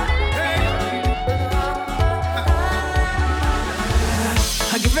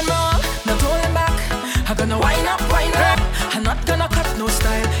 I'm giving more, not holding back. I'm gonna wind up, wind up. I'm not gonna cut no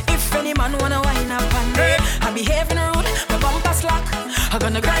style. If any man wanna wind up on me, I'm behaving rude, my bumper slack. I'm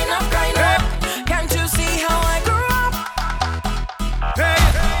gonna grind up, grind up. Can't you see how I grew up?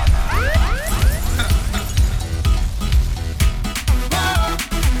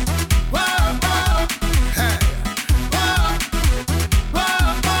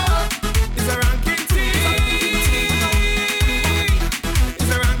 It's a ranking team.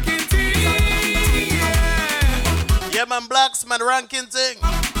 It's a ranking team. Yeah, man, Blacks, man, ranking thing.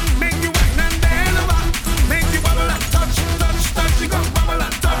 Make you wine and bend over. Make you bubble and touch, touch, touch. You go bubble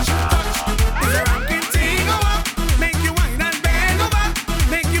and touch, touch. It's a ranking team. Go up. Make you wine and bend over.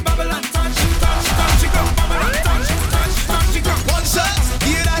 Make you bubble and touch, touch, touch. You go bubble and touch, touch, touch. You go. One shot,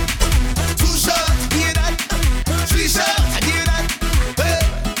 hear that. Two shots, hear that. Three shots, hear that. Hey,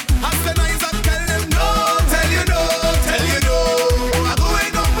 after noise, I tell them no, tell you no, tell you no. I go way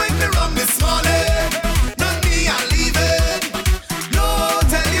down with the rum this morning. Not me, I'm leaving. No,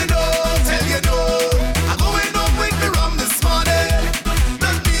 tell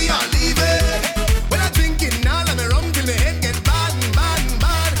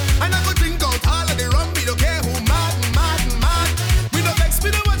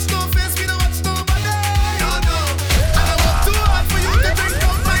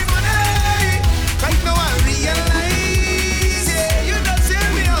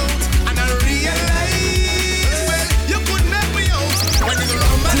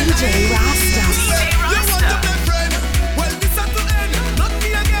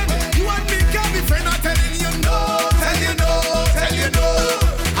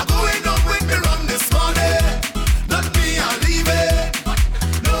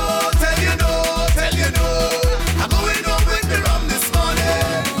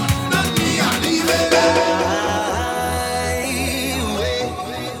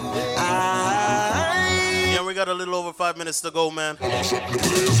little over 5 minutes to go, man. If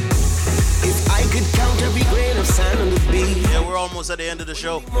I could count every grain of sand on the beach. Yeah, we're almost at the end of the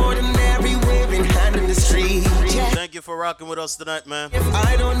show. More than every waving hand in the street. Yeah. Thank you for rocking with us tonight, man. If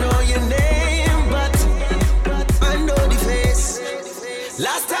I don't know your name, but I know the face.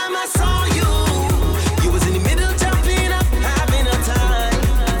 Last time I saw you, you was in the middle jumping up, having a time.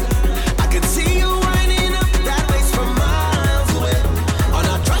 I could see you winding up that waist from miles away. On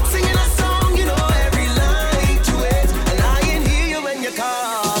a track singing a song, you know every line to it. And I ain't hear you when you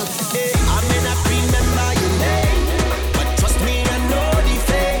call. Hey, I may not remember your name, but trust me, I know the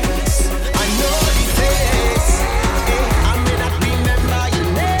face. I know the face. Hey, I may not remember your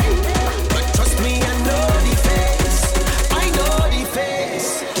name, but trust me, I know the face. I know the face.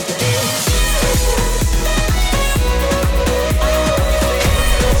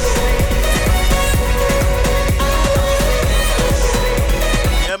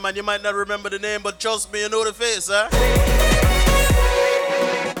 Yeah, man, you might not remember the name, but trust me, you know the face, huh?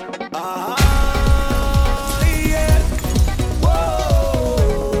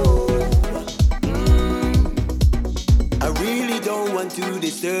 I really don't want to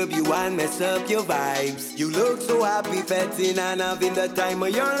disturb you and mess up your vibes. You look so happy, fetting and having the time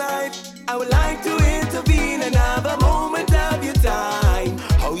of your life. I would like to intervene and have a moment of your time.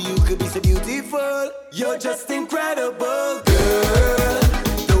 How you could be so beautiful, you're just incredible, girl.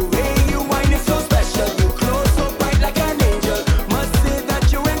 The way you whine is so special. You close so bright like an angel. Must say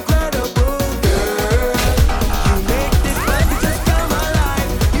that you're incredible, girl. You make this party just come alive.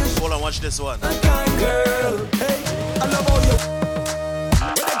 You Hold on, watch this one. a kind girl. Hey, I love all you.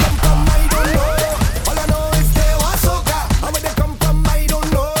 Where they come from, I don't know. All I know is they want soca. And where they come from, I don't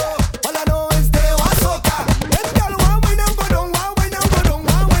know. All I know is they want soca. Them girl want wine and go down, want wine and go down,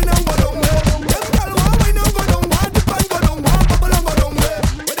 want wine and go down. Them girl want wine and go down, want dip and go down, want bubble and go down.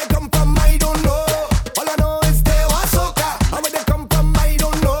 Where they come from, I don't know. All I know is they want soca. And where they come from, I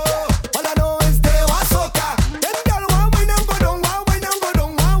don't know. All I know is they want soca. Them girl want wine and go down, want wine and go down,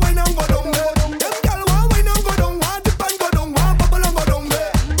 want wine and go down. Them girl want wine and go down, want dip and go down, want bubble and go down.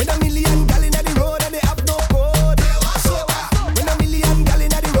 When a million gal inna the road and they have no code, they want soca. When a million gal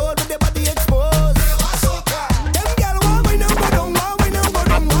inna the road with their body exposed, they want soca. Them gal want wine and go down, want wine and go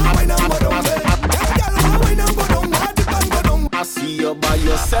down, want wine and go down. Them gal want wine and go down, want dip and go down. I see you by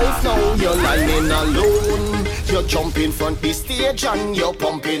yourself now, you're lying alone. You're jumping front the stage and you're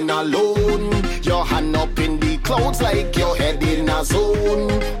pumping alone. Your hand up in the clouds like your head in a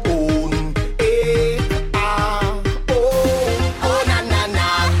zone. Own, oh na na na.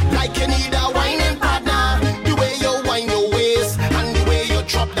 Like you need a whining partner. The way you whine your waist and the way you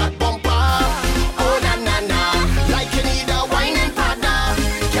drop that bumper. Oh na na na. Like you need a whining partner.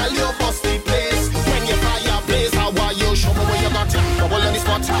 Girl, you bust the place when you fire blaze. How are you? Show me where you got. Bubble on the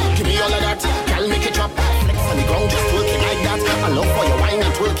spot. Give me all of that. Girl, make it drop. Flex on the ground, just twerk it like that. I love for your wine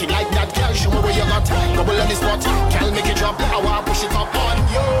and twerk it like that. Girl, show me where you got. Bubble on the spot. Girl, make it drop. I want push it up on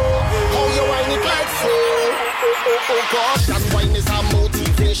you. How you whine it like so? Oh gosh, that wine is a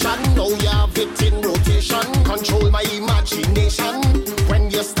motivation. Now you have it in rotation. Control my imagination. When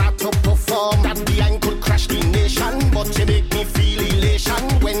you start to perform, that behind could crash the nation. But you make me feel elation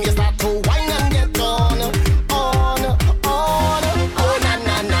when you start to whine and get on. Oh na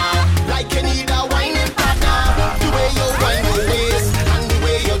na na. Like you need a whining partner. The way you whine your waist and the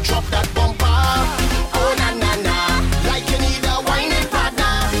way you drop that bumper. Oh na na na. Like you need a whining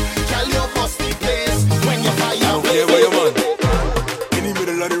partner. Girl, you bust the place when you fire. Yeah, where you man? In the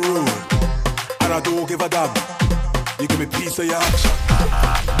middle of the road, and I don't give a damn. You give me piece of your action.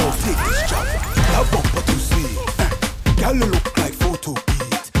 Now take this job. That bumper too sweet. Girl, you look like photo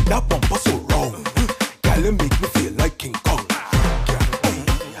beat. That bumper so wrong. Girl, you make me feel like King Kong.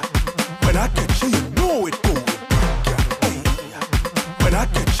 When I catch you, you know it good. When I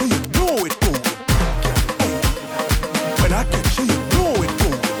catch you, you know it good. When I catch you, you know it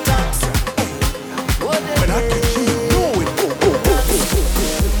good. When I catch you, you know it good.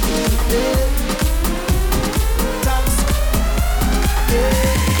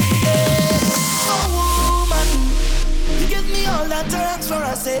 Oh woman, you give me all that thanks for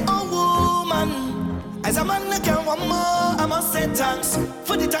I say, oh woman. As a man that can want more, I must say thanks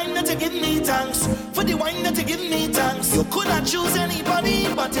for the time that you give me thanks, for the wine that you give me thanks. You could not choose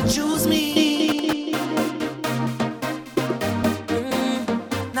anybody, but you choose me.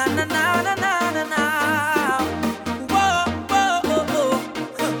 Na na na na na na na. Whoa, whoa, whoa, whoa.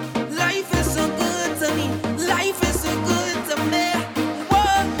 Life is so good to me. Life is so good to me.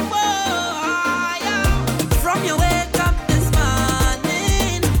 Whoa, whoa, yeah. From your wake up this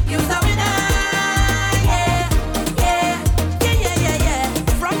morning, you start with yeah, yeah, yeah, yeah, yeah, yeah.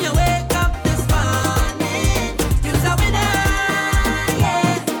 From your wake up this morning, you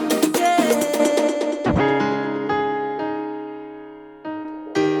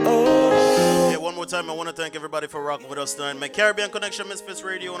everybody for rocking with us tonight, man. Caribbean Connection, MizFitz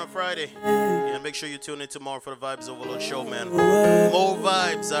Radio on a Friday. Yeah, make sure you tune in tomorrow for the Vibes Overload show, man. More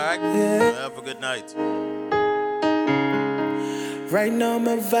vibes, all right? Have a good night. Right now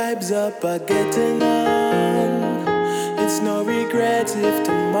my vibes up are getting on. It's no regrets if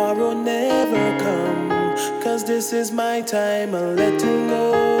tomorrow never come. Cause this is my time, I'm letting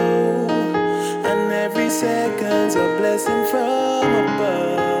go. And every second's a blessing from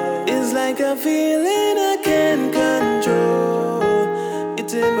above. It's like a feeling I can't control.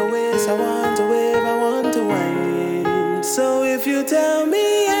 It's in my waist, I want to wave, I want to whine. So if you tell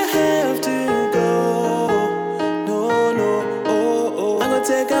me I have to go, I'm gonna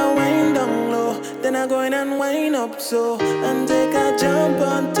take a wind down low, then I'm going and wind up so, and take a jump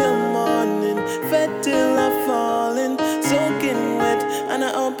until morning, fed till I'm falling, soaking wet, and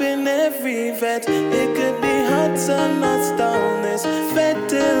I open every vet. It could be hot sun or stillness, fed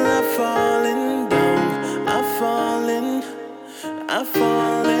till I'm falling down, I'm falling,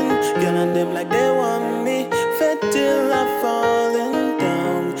 girl and them like they want me, fed till I'm falling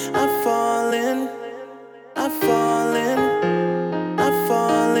down, I'm falling.